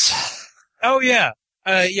 Games. Oh, yeah.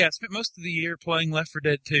 I spent most of the year playing Left 4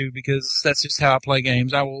 Dead 2 because that's just how I play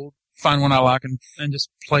games. I will find one I like and just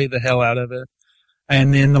play the hell out of it.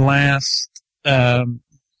 And then the last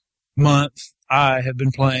month, I have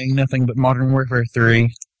been playing nothing but Modern Warfare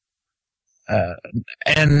 3.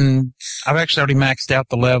 And I've actually already maxed out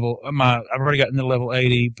the level. I've already gotten to level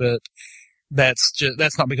 80, but that's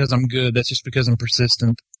not because I'm good. That's just because I'm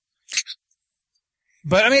persistent.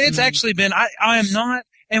 But I mean, it's actually been, I am not,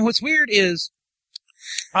 and what's weird is,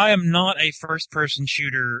 I am not a first-person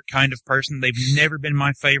shooter kind of person. They've never been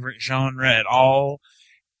my favorite genre at all.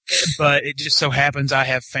 But it just so happens I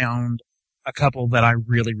have found a couple that I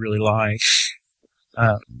really, really like.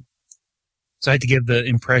 So I had to give the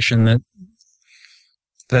impression that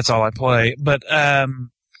that's all I play. But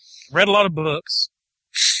read a lot of books.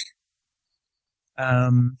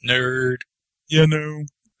 Nerd. You know.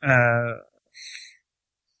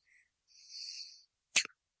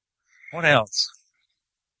 What else?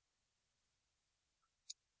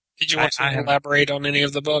 Did you want to elaborate on any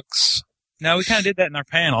of the books? No, we kind of did that in our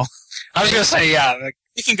panel. I was going to say, yeah.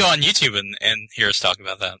 You can go on YouTube and hear us talk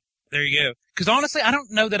about that. There you go. Because honestly, I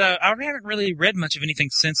don't know that I haven't really read much of anything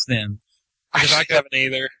since then. I haven't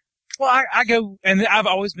either. Well, I go, and I've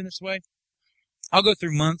always been this way. I'll go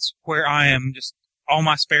through months where I am just, all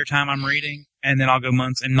my spare time I'm reading, and then I'll go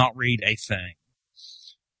months and not read a thing.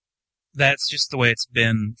 That's just the way it's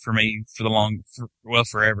been for me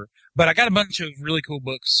forever. But I got a bunch of really cool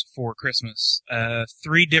books for Christmas.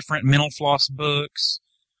 3 different mental floss books,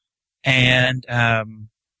 and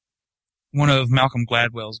one of Malcolm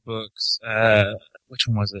Gladwell's books. Which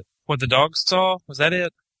one was it? What the Dogs Saw? Was that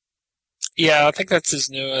it? Yeah, I think that's his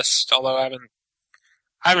newest. Although I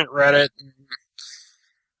haven't read it.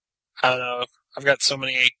 I don't know. I've got so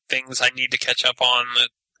many things I need to catch up on that.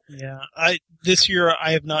 Yeah, this year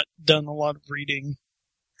I have not done a lot of reading.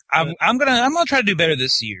 I'm gonna try to do better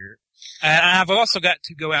this year. And I've also got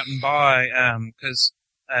to go out and buy because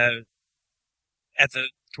I don't know,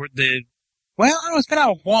 it's been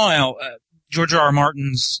out a while. George R. R.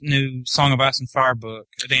 Martin's new Song of Ice and Fire book,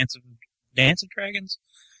 A Dance of Dragons.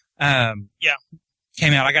 Came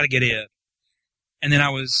out. I got to get it. And then I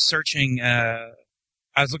was searching. I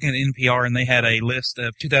was looking at NPR, and they had a list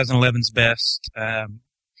of 2011's best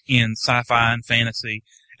in sci-fi and fantasy.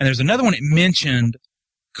 And there's another one it mentioned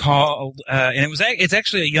called, and it's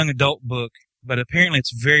actually a young adult book, but apparently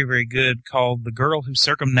it's very, very good, called The Girl Who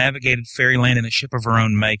Circumnavigated Fairyland in a Ship of Her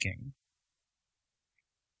Own Making.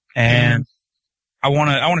 And I want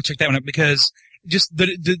to check that one out because just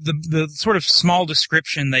the sort of small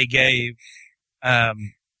description they gave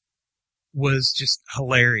was just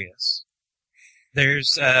hilarious.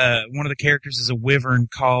 There's one of the characters is a wyvern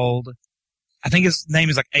called, I think his name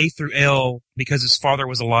is like A through L because his father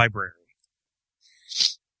was a library.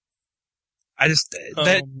 I really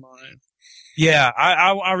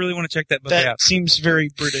want to check that book out. That seems very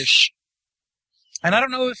British. And I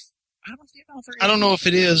don't know if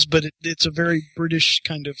it is, but it's a very British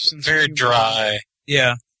kind of sense. Very dry.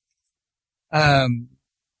 Yeah. Let's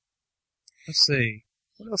see.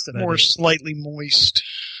 What else did I do? More slightly moist.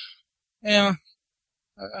 Yeah.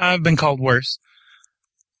 I've been called worse.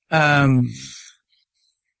 Finally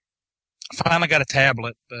got a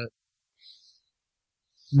tablet, but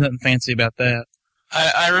nothing fancy about that.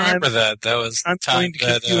 I remember that. That was the time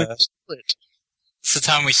it's the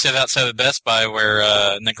time we stood outside of Best Buy where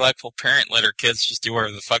a neglectful parent let her kids just do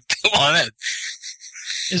whatever the fuck they wanted.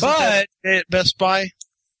 Isn't that at Best Buy?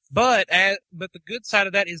 But the good side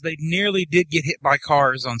of that is they nearly did get hit by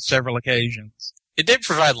cars on several occasions. It did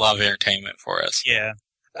provide a lot of entertainment for us. Yeah.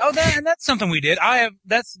 Oh, that's something we did.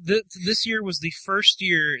 This year was the first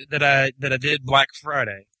year that I did Black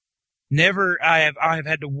Friday. I have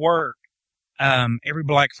had to work every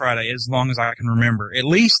Black Friday as long as I can remember. At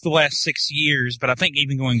least the last 6 years, but I think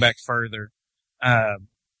even going back further.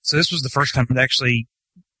 So this was the first time I'd actually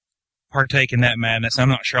partake in that madness. I'm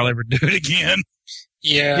not sure I'll ever do it again.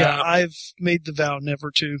 Yeah, I've made the vow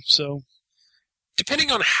never to, so.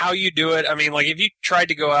 Depending on how you do it, I mean, like, if you tried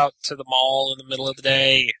to go out to the mall in the middle of the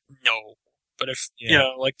day, no. But if,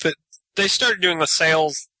 they started doing the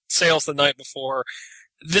sales the night before,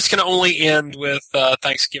 this can only end with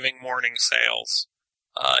Thanksgiving morning sales.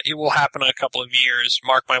 It will happen in a couple of years.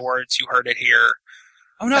 Mark my words, you heard it here.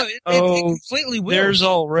 Oh no, it completely will. There's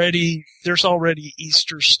already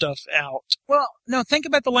Easter stuff out. Well, no, think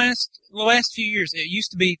about the last few years. It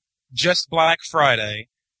used to be just Black Friday.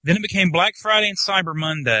 Then it became Black Friday and Cyber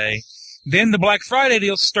Monday. Then the Black Friday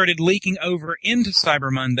deals started leaking over into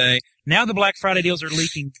Cyber Monday. Now the Black Friday deals are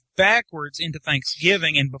leaking backwards into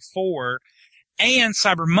Thanksgiving and before. And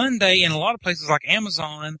Cyber Monday in a lot of places like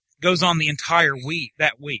Amazon goes on the entire week,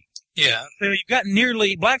 that week. Yeah. So you've got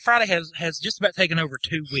Black Friday has just about taken over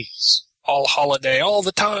 2 weeks. All holiday, all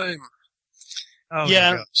the time. Oh,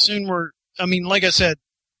 yeah, soon like I said,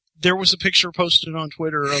 there was a picture posted on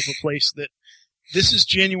Twitter of a place that this is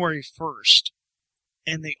January 1st,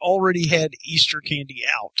 and they already had Easter candy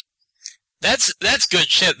out. That's good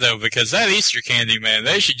shit, though, because that Easter candy, man,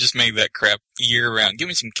 they should just make that crap year-round. Give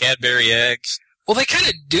me some Cadbury eggs. Well, they kind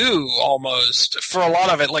of do, almost, for a lot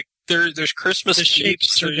of it. Like, there's Christmas The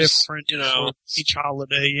shapes are different, for each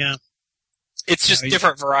holiday, yeah. It's just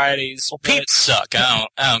different varieties. Well, Peeps suck. I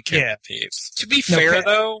don't care about Peeps. To be fair,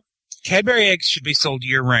 though, Cadbury eggs should be sold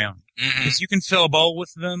year-round. Because you can fill a bowl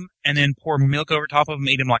with them and then pour milk over top of them and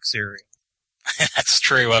eat them like cereal. That's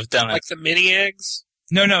true. I've done it. Like the mini eggs?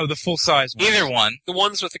 No, the full-size ones. Either one. The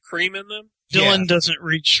ones with the cream in them? Dylan doesn't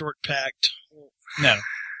read short-packed. No.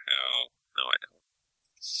 No, I don't.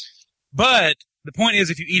 But the point is,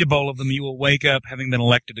 if you eat a bowl of them, you will wake up having been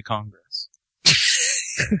elected to Congress.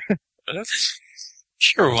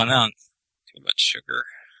 Sure, why not? Too much sugar.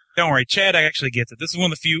 Don't worry, Chad actually gets it. This is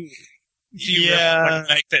one of the few Yeah. I can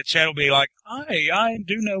make that Chad will be like, I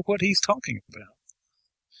do know what he's talking about.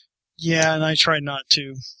 Yeah, and I try not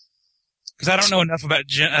to. Because I don't know enough about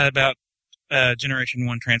Generation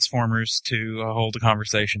 1 Transformers to hold a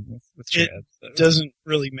conversation with Chad. It doesn't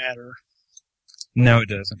really matter. No, it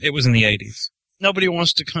doesn't. It was in the 80s. Nobody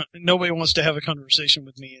wants to have a conversation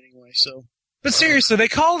with me anyway, so. But seriously, they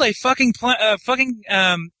called a fucking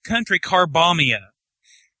country Carbomia.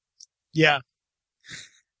 Yeah.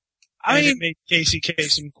 I mean, it made Casey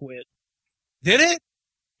Kasem quit. Did it?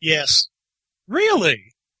 Yes.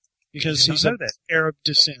 Really? Because he's of Arab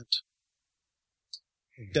descent.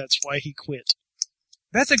 That's why he quit.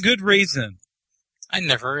 That's a good reason. I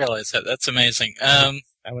never realized that. That's amazing. I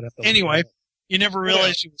would have to Anyway, you never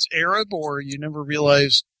realized he was Arab, or you never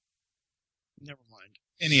realized... Never mind.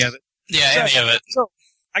 Any of it. Yeah, any of it. So,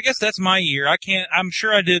 I guess that's my year. I'm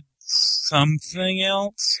sure I did something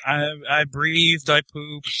else. I breathed, I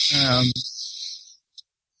pooped.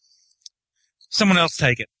 Someone else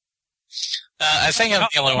take it. I think I'm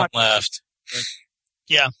the only one left.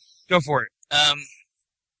 Yeah. Go for it.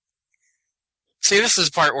 See, this is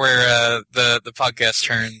the part where the podcast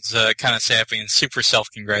turns kind of sappy and super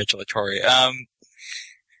self-congratulatory.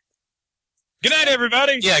 Good night,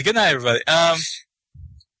 everybody. Yeah, good night, everybody.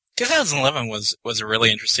 2011 was a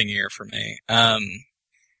really interesting year for me.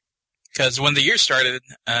 Because when the year started,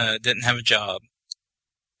 didn't have a job,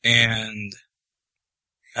 and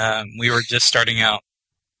we were just starting out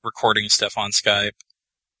recording stuff on Skype,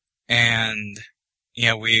 and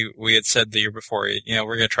we had said the year before,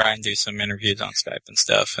 we're gonna try and do some interviews on Skype and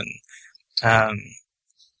stuff, and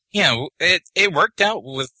it worked out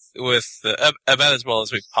with about as well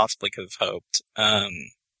as we possibly could have hoped,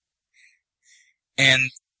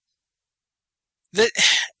 and I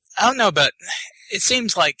don't know, but it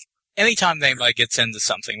seems like anytime anybody gets into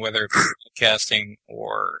something, whether it's podcasting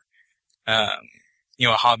or a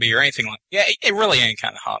hobby or anything it really any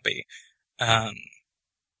kind of hobby.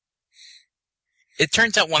 It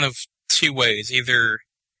turns out one of two ways. Either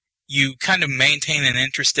you kind of maintain an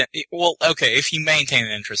interest in it. Well, okay, if you maintain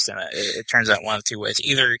an interest in it, it turns out one of two ways.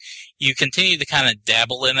 Either you continue to kind of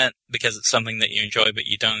dabble in it because it's something that you enjoy but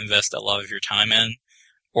you don't invest a lot of your time in,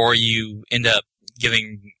 or you end up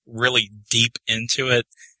getting really deep into it.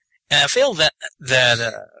 And I feel that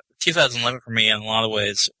 2011 for me in a lot of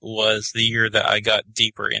ways was the year that I got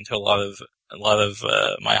deeper into a lot of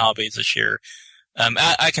my hobbies this year.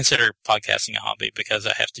 I consider podcasting a hobby because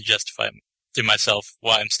I have to justify to myself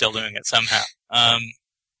why I'm still doing it somehow.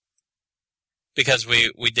 because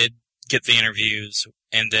we did get the interviews,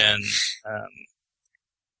 and then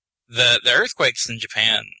the earthquakes in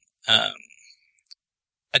Japan. I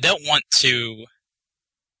don't want to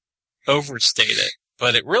overstate it,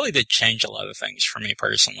 but it really did change a lot of things for me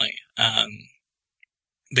personally.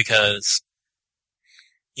 Because,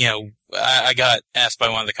 I got asked by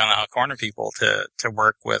one of the Kanaha Corner people to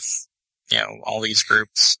work with, all these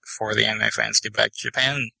groups for the Anime Fans Get Back to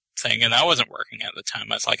Japan thing, and I wasn't working at the time.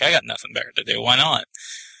 I was like, I got nothing better to do. Why not?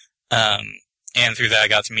 And through that, I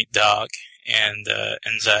got to meet Doc and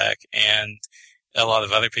Zach and a lot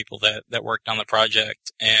of other people that worked on the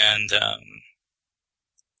project. And,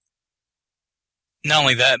 not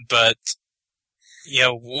only that, but,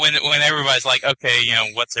 when everybody's like, okay,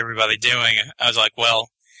 what's everybody doing? I was like, well,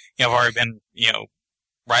 I've already been,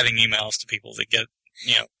 writing emails to people to get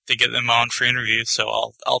them on for interviews,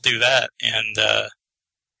 so I'll do that. And,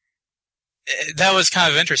 that was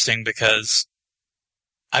kind of interesting because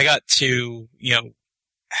I got to,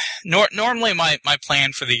 normally my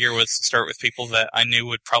plan for the year was to start with people that I knew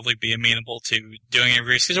would probably be amenable to doing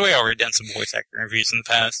interviews, because we already done some voice actor interviews in the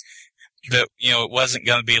past. But, it wasn't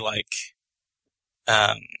going to be like,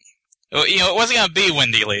 it wasn't going to be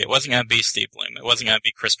Wendy Lee. It wasn't going to be Steve Bloom. It wasn't going to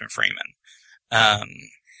be Crispin Freeman.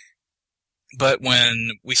 But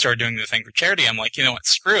when we started doing the thing for charity, I'm like, you know what,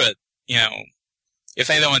 screw it. If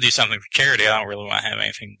they don't want to do something for charity, I don't really want to have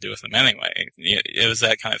anything to do with them anyway. It was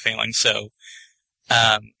that kind of feeling. So,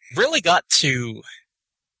 really got to,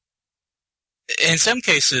 in some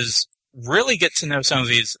cases, really get to know some of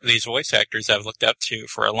these voice actors I've looked up to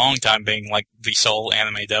for a long time, being like the sole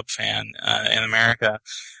anime dub fan in America.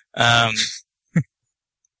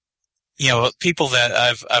 People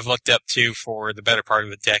that I've looked up to for the better part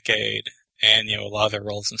of a decade, and a lot of their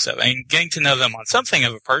roles and stuff, and getting to know them on something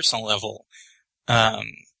of a personal level, and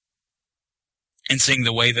seeing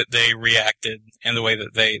the way that they reacted and the way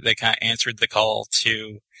that they kind of answered the call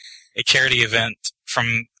to a charity event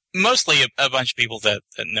from mostly a bunch of people that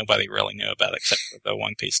nobody really knew about, except for the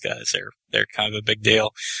One Piece guys. They're kind of a big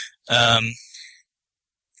deal.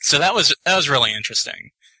 So that was really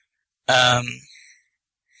interesting.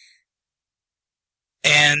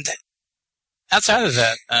 And outside of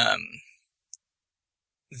that,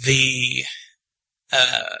 the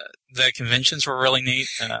conventions were really neat.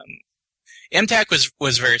 MTAC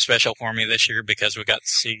was very special for me this year because we got to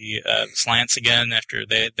see Slants again after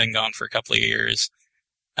they had been gone for a couple of years.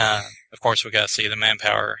 Of course, we got to see the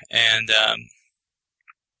Manpower, and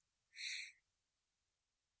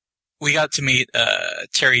we got to meet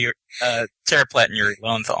Tara Platt and Yuri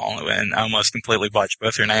Lowenthal, and I almost completely botched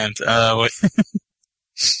both their names, which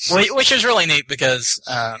was really neat because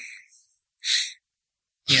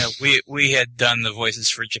we had done the Voices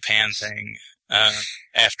for Japan thing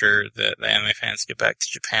after the Anime Fans Get Back to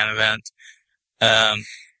Japan event, and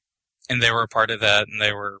they were a part of that, and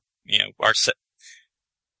they were our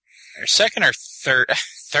second or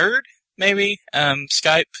third maybe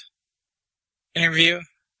Skype interview.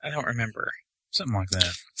 I don't remember. Something like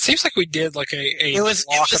that. Seems like we did like a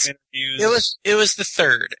block of interviews. It was the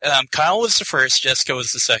third. Kyle was the first, Jessica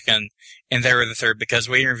was the second, and they were the third because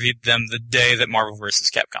we interviewed them the day that Marvel vs.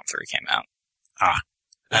 Capcom 3 came out. Okay.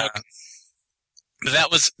 But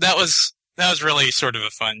that was really sort of a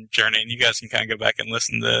fun journey, and you guys can kind of go back and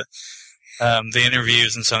listen to the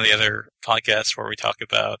interviews and some of the other podcasts where we talk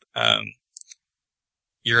about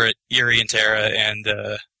Yuri and Tara and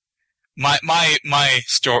my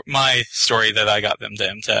story that I got them to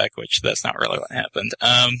MTech, which that's not really what happened.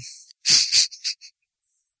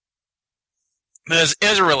 But it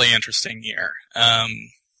was a really interesting year.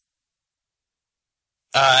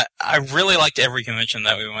 I really liked every convention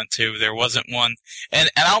that we went to. There wasn't one, and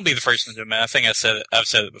I'll be the first one to admit, I think I've said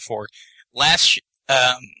it before. Last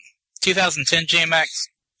 2010 GMX,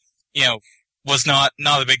 was not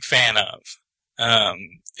a big fan of.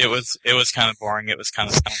 It was kind of boring. It was kind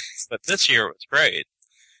of silence. But this year it was great.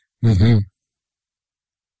 Mm-hmm.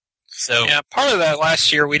 So yeah, part of that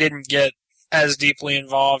last year we didn't get as deeply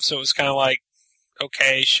involved, so it was kind of like,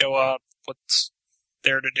 okay, show up, what's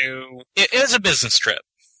there to do? It was a business trip.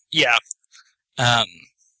 Yeah. And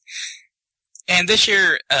this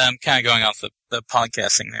year, kind of going off the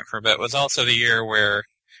podcasting there for a bit, was also the year where,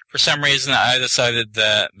 for some reason, I decided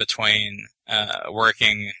that between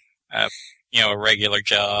working, a regular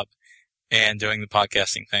job and doing the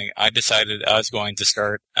podcasting thing, I decided I was going to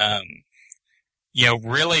start,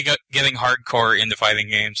 really getting hardcore into fighting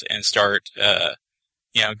games and start,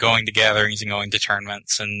 going to gatherings and going to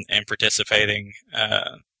tournaments and participating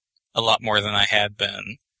a lot more than I had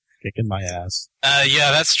been. Kicking my ass.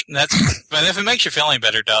 Yeah, that's. But if it makes you feel any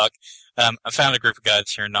better, Doc, I found a group of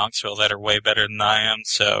guys here in Knoxville that are way better than I am,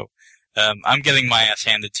 so I'm getting my ass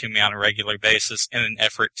handed to me on a regular basis in an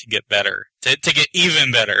effort to get better, to get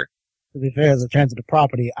even better. To be fair, as a transitive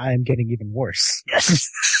property, I am getting even worse. Yes.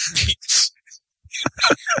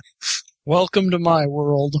 Welcome to my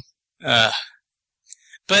world.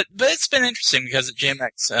 But it's been interesting because at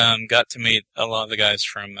GMX, got to meet a lot of the guys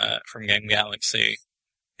from Game Galaxy,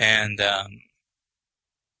 and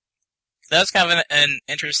that's kind of an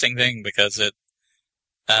interesting thing because it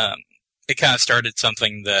kind of started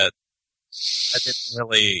something that I didn't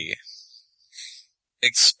really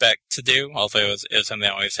expect to do, although it was something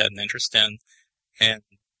I always had an interest in, and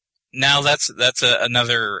now that's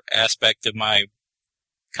another aspect of my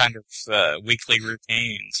kind of weekly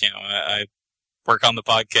routines. You know, I work on the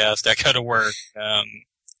podcast, I go to work,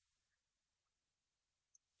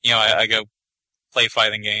 you know, I go play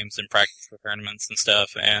fighting games and practice for tournaments and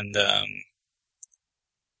stuff, and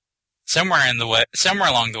somewhere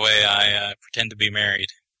along the way, I pretend to be married.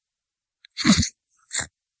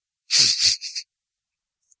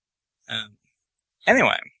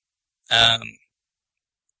 Anyway,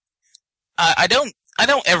 I don't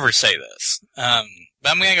ever say this, but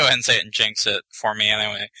I'm gonna go ahead and say it and jinx it for me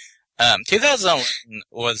anyway. 2011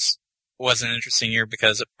 was an interesting year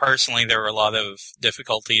because personally there were a lot of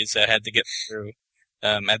difficulties I had to get through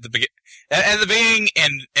at the beginning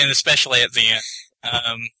and especially at the end.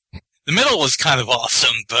 The middle was kind of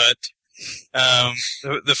awesome, but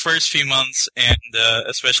the first few months and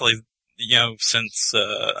especially since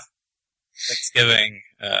Thanksgiving,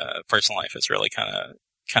 personal life has really kind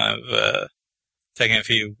of taken a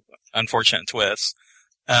few unfortunate twists.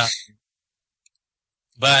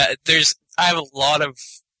 But I have a lot of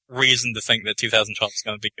reason to think that 2012 is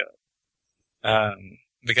going to be good.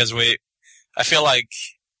 Because I feel like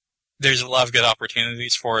there's a lot of good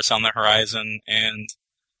opportunities for us on the horizon, and,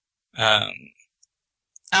 I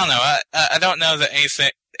don't know, I don't know that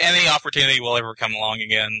any opportunity will ever come along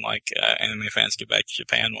again like, Anime Fans Get Back to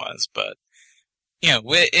Japan was, but,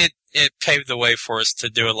 it paved the way for us to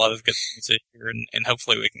do a lot of good things this year, and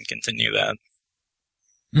hopefully we can continue that.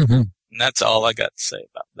 Mm-hmm. And that's all I got to say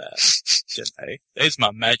about that. Today. These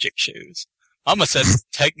my magic shoes. Mama said,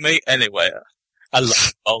 take me anywhere. I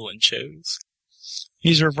love bowling shoes.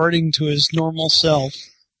 He's reverting to his normal self.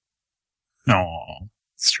 No,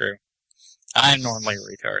 It's true. I'm normally a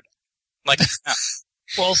retard. Like,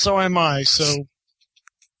 Well, so am I, so...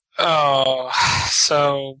 Oh,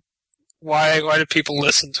 so why do people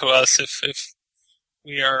listen to us if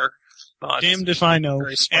we are not? Damned if I know.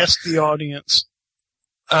 Very smart. Ask the audience.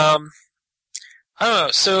 I don't know.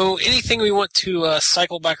 So anything we want to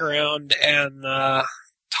cycle back around and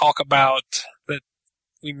talk about that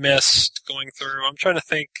we missed going through? I'm trying to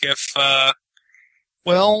think if...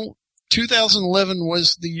 Well, 2011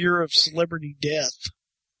 was the year of celebrity death.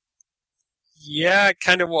 Yeah, it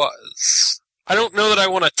kind of was. I don't know that I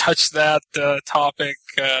want to touch that topic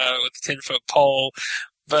with the 10-foot pole,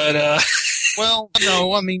 but... Well,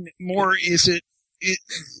 no, I mean, more is it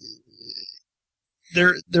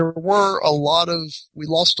there were we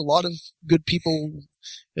lost a lot of good people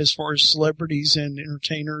as far as celebrities and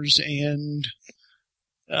entertainers and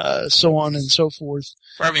so on and so forth.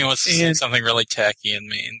 part of me wants to say something really tacky and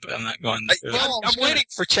mean, but I'm not going to. I'm waiting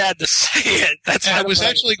for Chad to say it. I was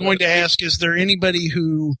actually going to ask, is there anybody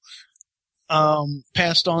who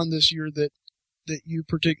passed on this year that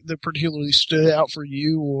particularly stood out for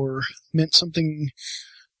you or meant something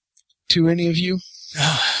to any of you?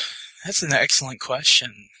 That's an excellent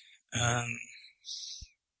question.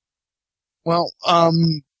 Well,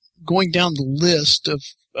 going down the list of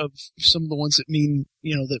some of the ones that mean,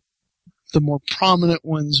 that the more prominent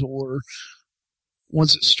ones or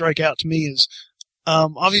ones that strike out to me is,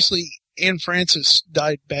 obviously Anne Francis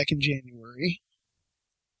died back in January.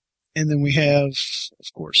 And then we have,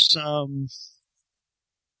 of course,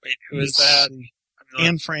 Wait, who is that?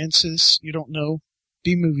 Anne Francis, you don't know?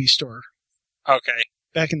 B-movie star. Okay.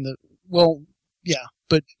 Back in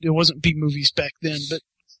but it wasn't B-movies back then, but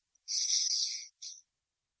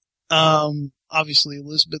obviously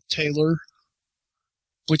Elizabeth Taylor,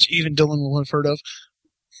 which even Dylan will have heard of.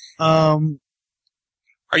 Are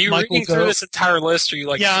you Michael reading through Gove. this entire list, or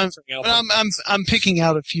are you something else? I'm picking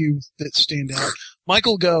out a few that stand out.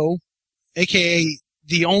 Michael Gove, aka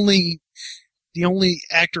the only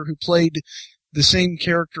actor who played the same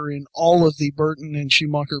character in all of the Burton and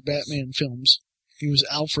Schumacher Batman films. He was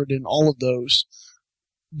Alfred in all of those.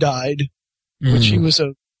 Died, which he was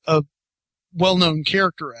a well-known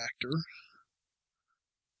character actor.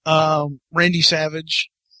 Randy Savage.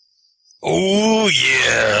 Oh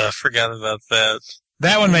yeah, I forgot about that.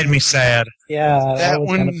 That one made me sad. Yeah, That was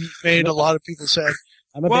one kind of, made a lot of people sad.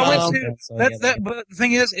 I'm a Well, big I Allen went to- fan, so That, yeah, that, but the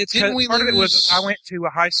thing is, it's Didn't we part of it was lose- I went to a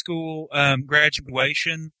high school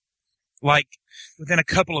graduation, like within a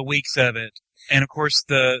couple of weeks of it, and of course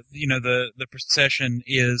the procession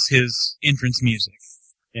is his entrance music.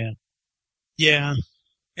 Yeah.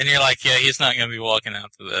 And you're like, yeah, he's not going to be walking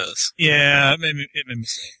out to this. Yeah, it made me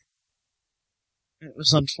sad. It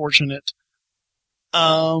was unfortunate.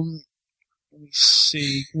 Let me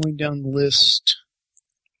see. Going down the list.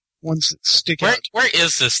 Ones that stick out. Where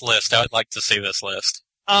is this list? I would like to see this list.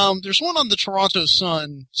 There's one on the Toronto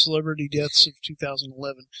Sun, Celebrity Deaths of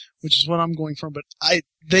 2011, which is what I'm going from, but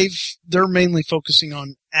they're mainly focusing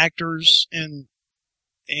on actors and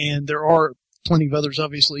there are plenty of others,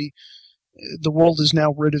 obviously. The world is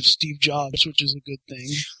now rid of Steve Jobs, which is a good thing.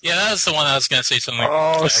 Yeah, that was the one I was going to say something.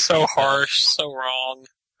 Oh, like so that. harsh, so wrong.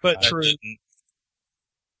 But I true. didn't.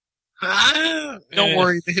 Don't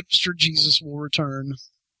worry, the hipster Jesus will return.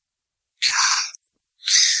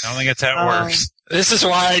 I don't think that's how it Um, works. This is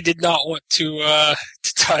why I did not want to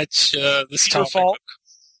touch this Peter topic. Falk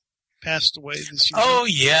passed away this year. Oh,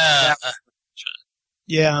 yeah.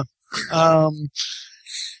 Yeah.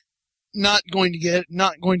 Not going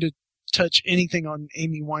to touch anything on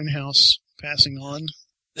Amy Winehouse passing on.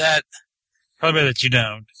 That, Probably that you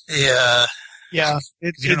don't. yeah. Yeah,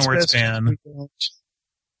 You don't know where it's best if been. we don't.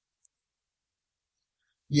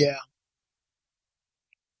 Yeah.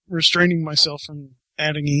 Restraining myself from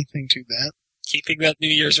adding anything to that. Keeping that New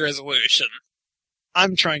Year's resolution.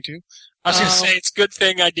 I'm trying to. I was going to Um, say, it's a good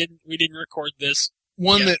thing we didn't record this.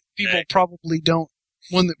 One Yeah, that people okay. probably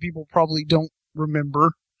don't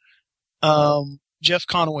remember. Jeff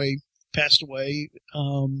Conaway passed away.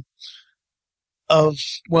 It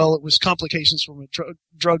was complications from a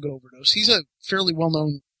drug overdose. He's a fairly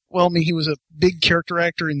well-known, he was a big character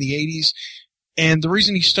actor in the 80s. And the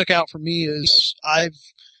reason he stuck out for me is I've,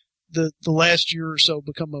 the last year or so,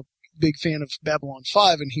 become a big fan of Babylon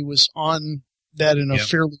 5, and he was on that in a Yep.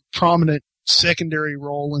 fairly prominent secondary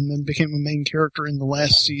role, and then became a main character in the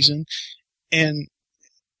last season. And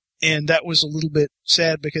that was a little bit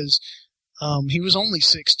sad because, he was only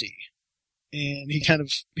 60. And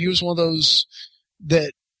he was one of those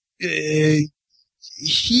that, he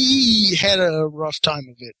had a rough time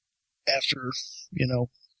of it after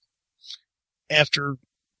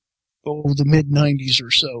the mid-90s or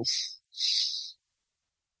so.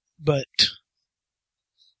 But,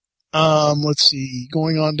 let's see,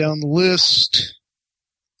 going on down the list,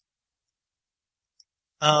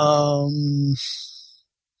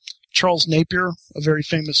 Charles Napier,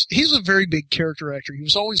 he's a very big character actor. He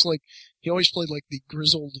always played like the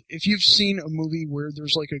grizzled, if you've seen a movie where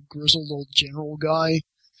there's like a grizzled old general guy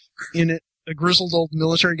in it, a grizzled old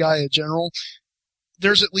military guy, a general,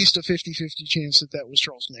 there's at least a 50-50 chance that was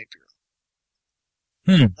Charles Napier.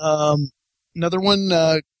 Another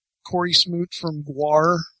one, Corey Smoot from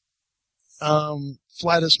Guar,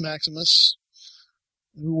 Flatus Maximus,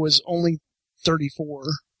 who was only 34,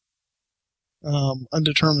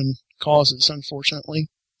 undetermined causes, unfortunately.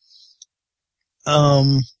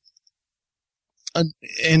 And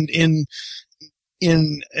in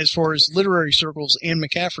as far as literary circles, Anne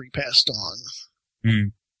McCaffrey passed on.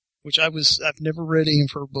 Which I've never read any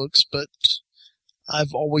of her books, but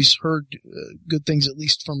I've always heard good things,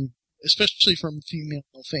 especially from female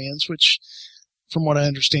fans, which, from what I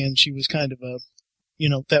understand, she was kind of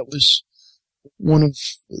that was one of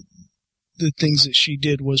the things that she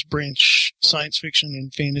did was branch science fiction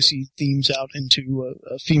and fantasy themes out into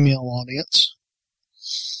a female audience.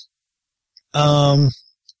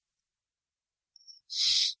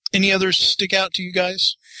 Any others stick out to you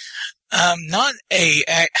guys? Not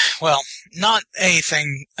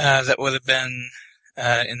anything that would have been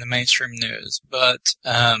in the mainstream news, but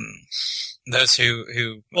those who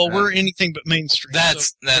we're anything but mainstream.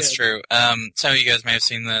 That's yeah. true. Some of you guys may have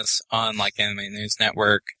seen this on like Anime News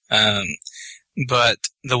Network. But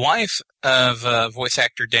the wife of voice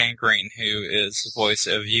actor Dan Green, who is the voice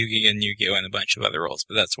of Yugi and Yu-Gi-Oh! And a bunch of other roles,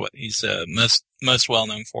 but that's what he's most well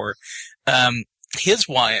known for. His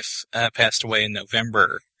wife passed away in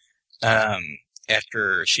November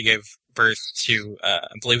after she gave birth to I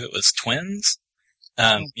believe it was twins.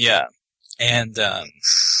 Yeah, and I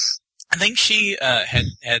think she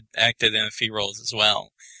had acted in a few roles as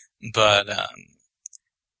well, but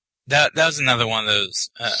that was another one of those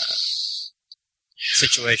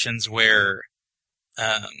situations where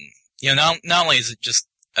not only is it just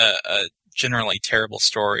a generally terrible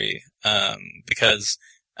story, because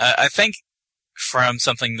I think from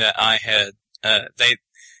something that I had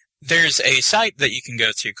there's a site that you can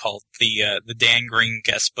go to called the Dan Green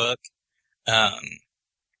Guest Book,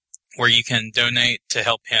 where you can donate to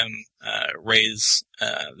help him raise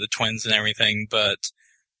the twins and everything, but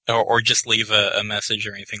or just leave a message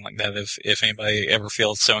or anything like that. If anybody ever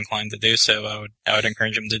feels so inclined to do so, I would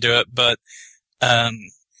encourage them to do it. But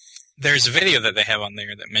there's a video that they have on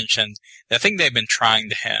there that mentioned that I think they've been trying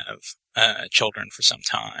to have children for some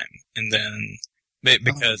time, and then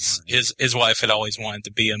because his wife had always wanted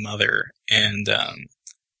to be a mother, and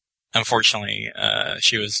unfortunately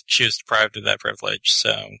she was deprived of that privilege.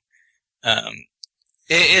 So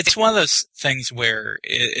it's one of those things where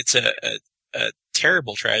it's a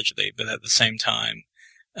terrible tragedy, but at the same time,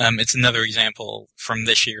 it's another example from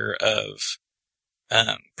this year of,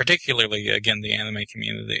 particularly again, the anime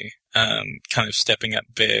community, kind of stepping up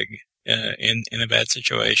big, in a bad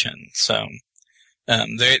situation. So,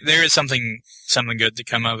 there is something good to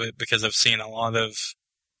come of it, because I've seen a lot of,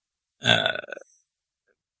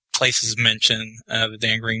 places mention, the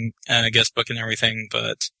Dan Green, guest book and everything,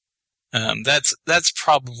 but, that's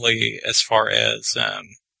probably as far as,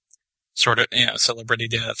 sort of, celebrity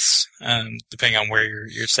deaths, depending on where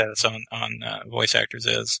your status on voice actors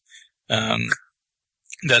is.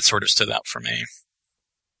 That sort of stood out for me.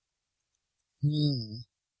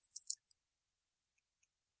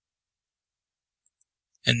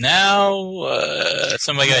 And now,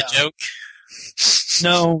 somebody got a joke?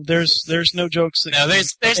 No, there's no jokes. No,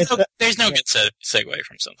 there's no good segue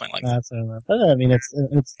from something like that. I mean,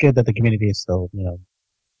 it's good that the community is still,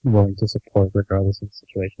 willing to support regardless of the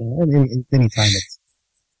situation. I mean, anytime it's,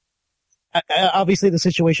 obviously the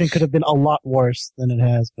situation could have been a lot worse than it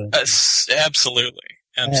has, but. Absolutely.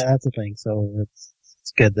 That's the thing. So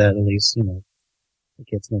it's good that at least, the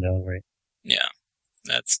kids know, right? Yeah.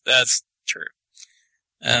 That's true.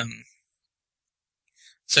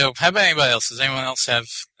 So how about anybody else? Does anyone else have,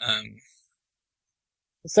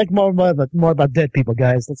 Let's talk more about dead people,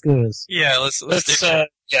 guys. Let's go. Yeah, let's do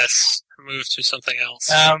yes, move to something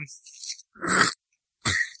else.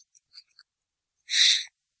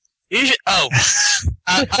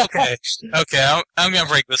 Okay. I'm gonna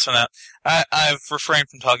break this one out. I've refrained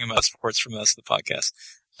from talking about sports for most of the podcast.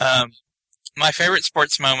 My favorite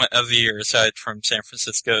sports moment of the year, aside from San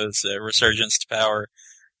Francisco's resurgence to power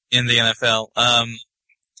in the NFL,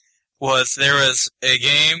 was there was a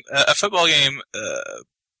football game, a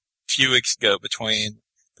few weeks ago between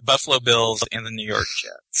the Buffalo Bills and the New York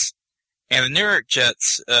Jets. And the New York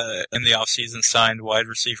Jets, in the offseason, signed wide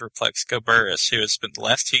receiver Plexico Burress, who has spent the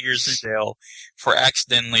last 2 years in jail for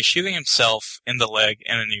accidentally shooting himself in the leg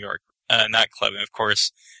in a New York nightclub. And of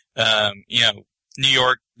course, New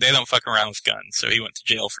York, they don't fuck around with guns, so he went to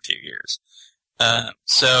jail for 2 years.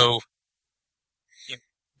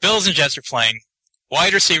 Bills and Jets are playing.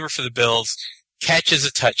 Wide receiver for the Bills catches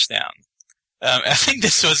a touchdown. I think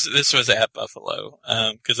this was at Buffalo,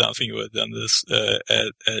 because I don't think he would have done this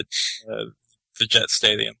at the Jets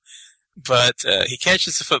Stadium. But he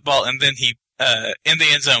catches the football, and then he in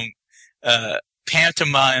the end zone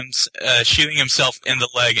pantomimes shooting himself in the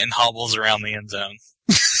leg and hobbles around the end zone.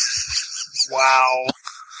 Wow!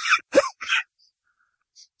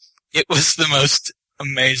 It was the most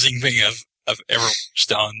amazing thing I've ever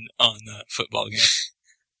watched on a football game.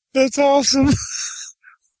 That's awesome.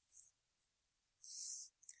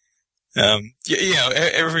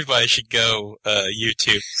 Everybody should go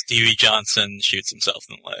YouTube. Stevie Johnson shoots himself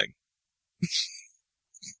in the leg.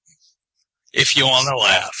 If you want to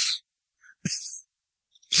laugh.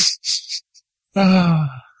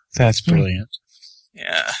 That's brilliant.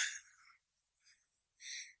 Yeah.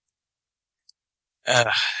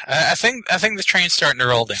 I think the train's starting to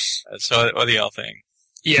roll down. So what do y'all think?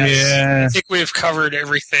 Yes. Yeah. I think we've covered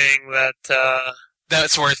everything that.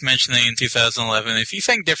 That's worth mentioning in 2011. If you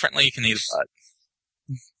think differently, you can eat a butt.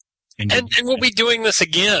 And we'll be doing this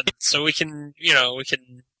again, so we can do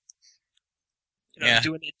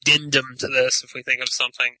an addendum to this if we think of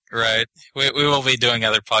something. Right. We will be doing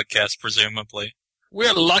other podcasts, presumably.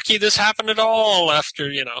 We're lucky this happened at all after,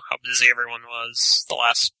 how busy everyone was the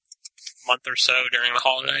last month or so during the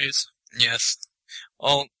holidays. Yes.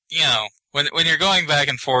 Well, when you're going back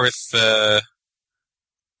and forth to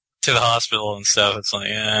the hospital and stuff, it's like,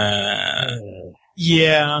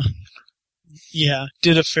 Yeah,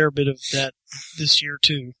 did a fair bit of that this year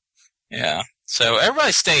too. Yeah. So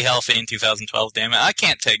everybody stay healthy in 2012, damn it. I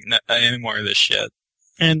can't take any more of this shit.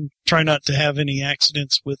 And try not to have any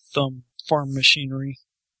accidents with farm machinery.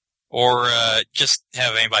 Or just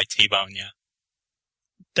have anybody T-bone you.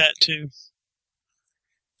 That too.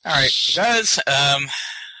 All right, guys. That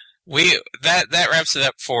wraps it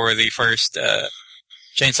up for the first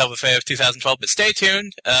Chainsaw Buffet of 2012. But stay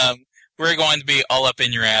tuned. We're going to be all up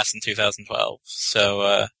in your ass in 2012.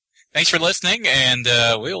 So Thanks for listening, and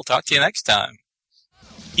we will talk to you next time.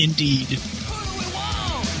 Indeed.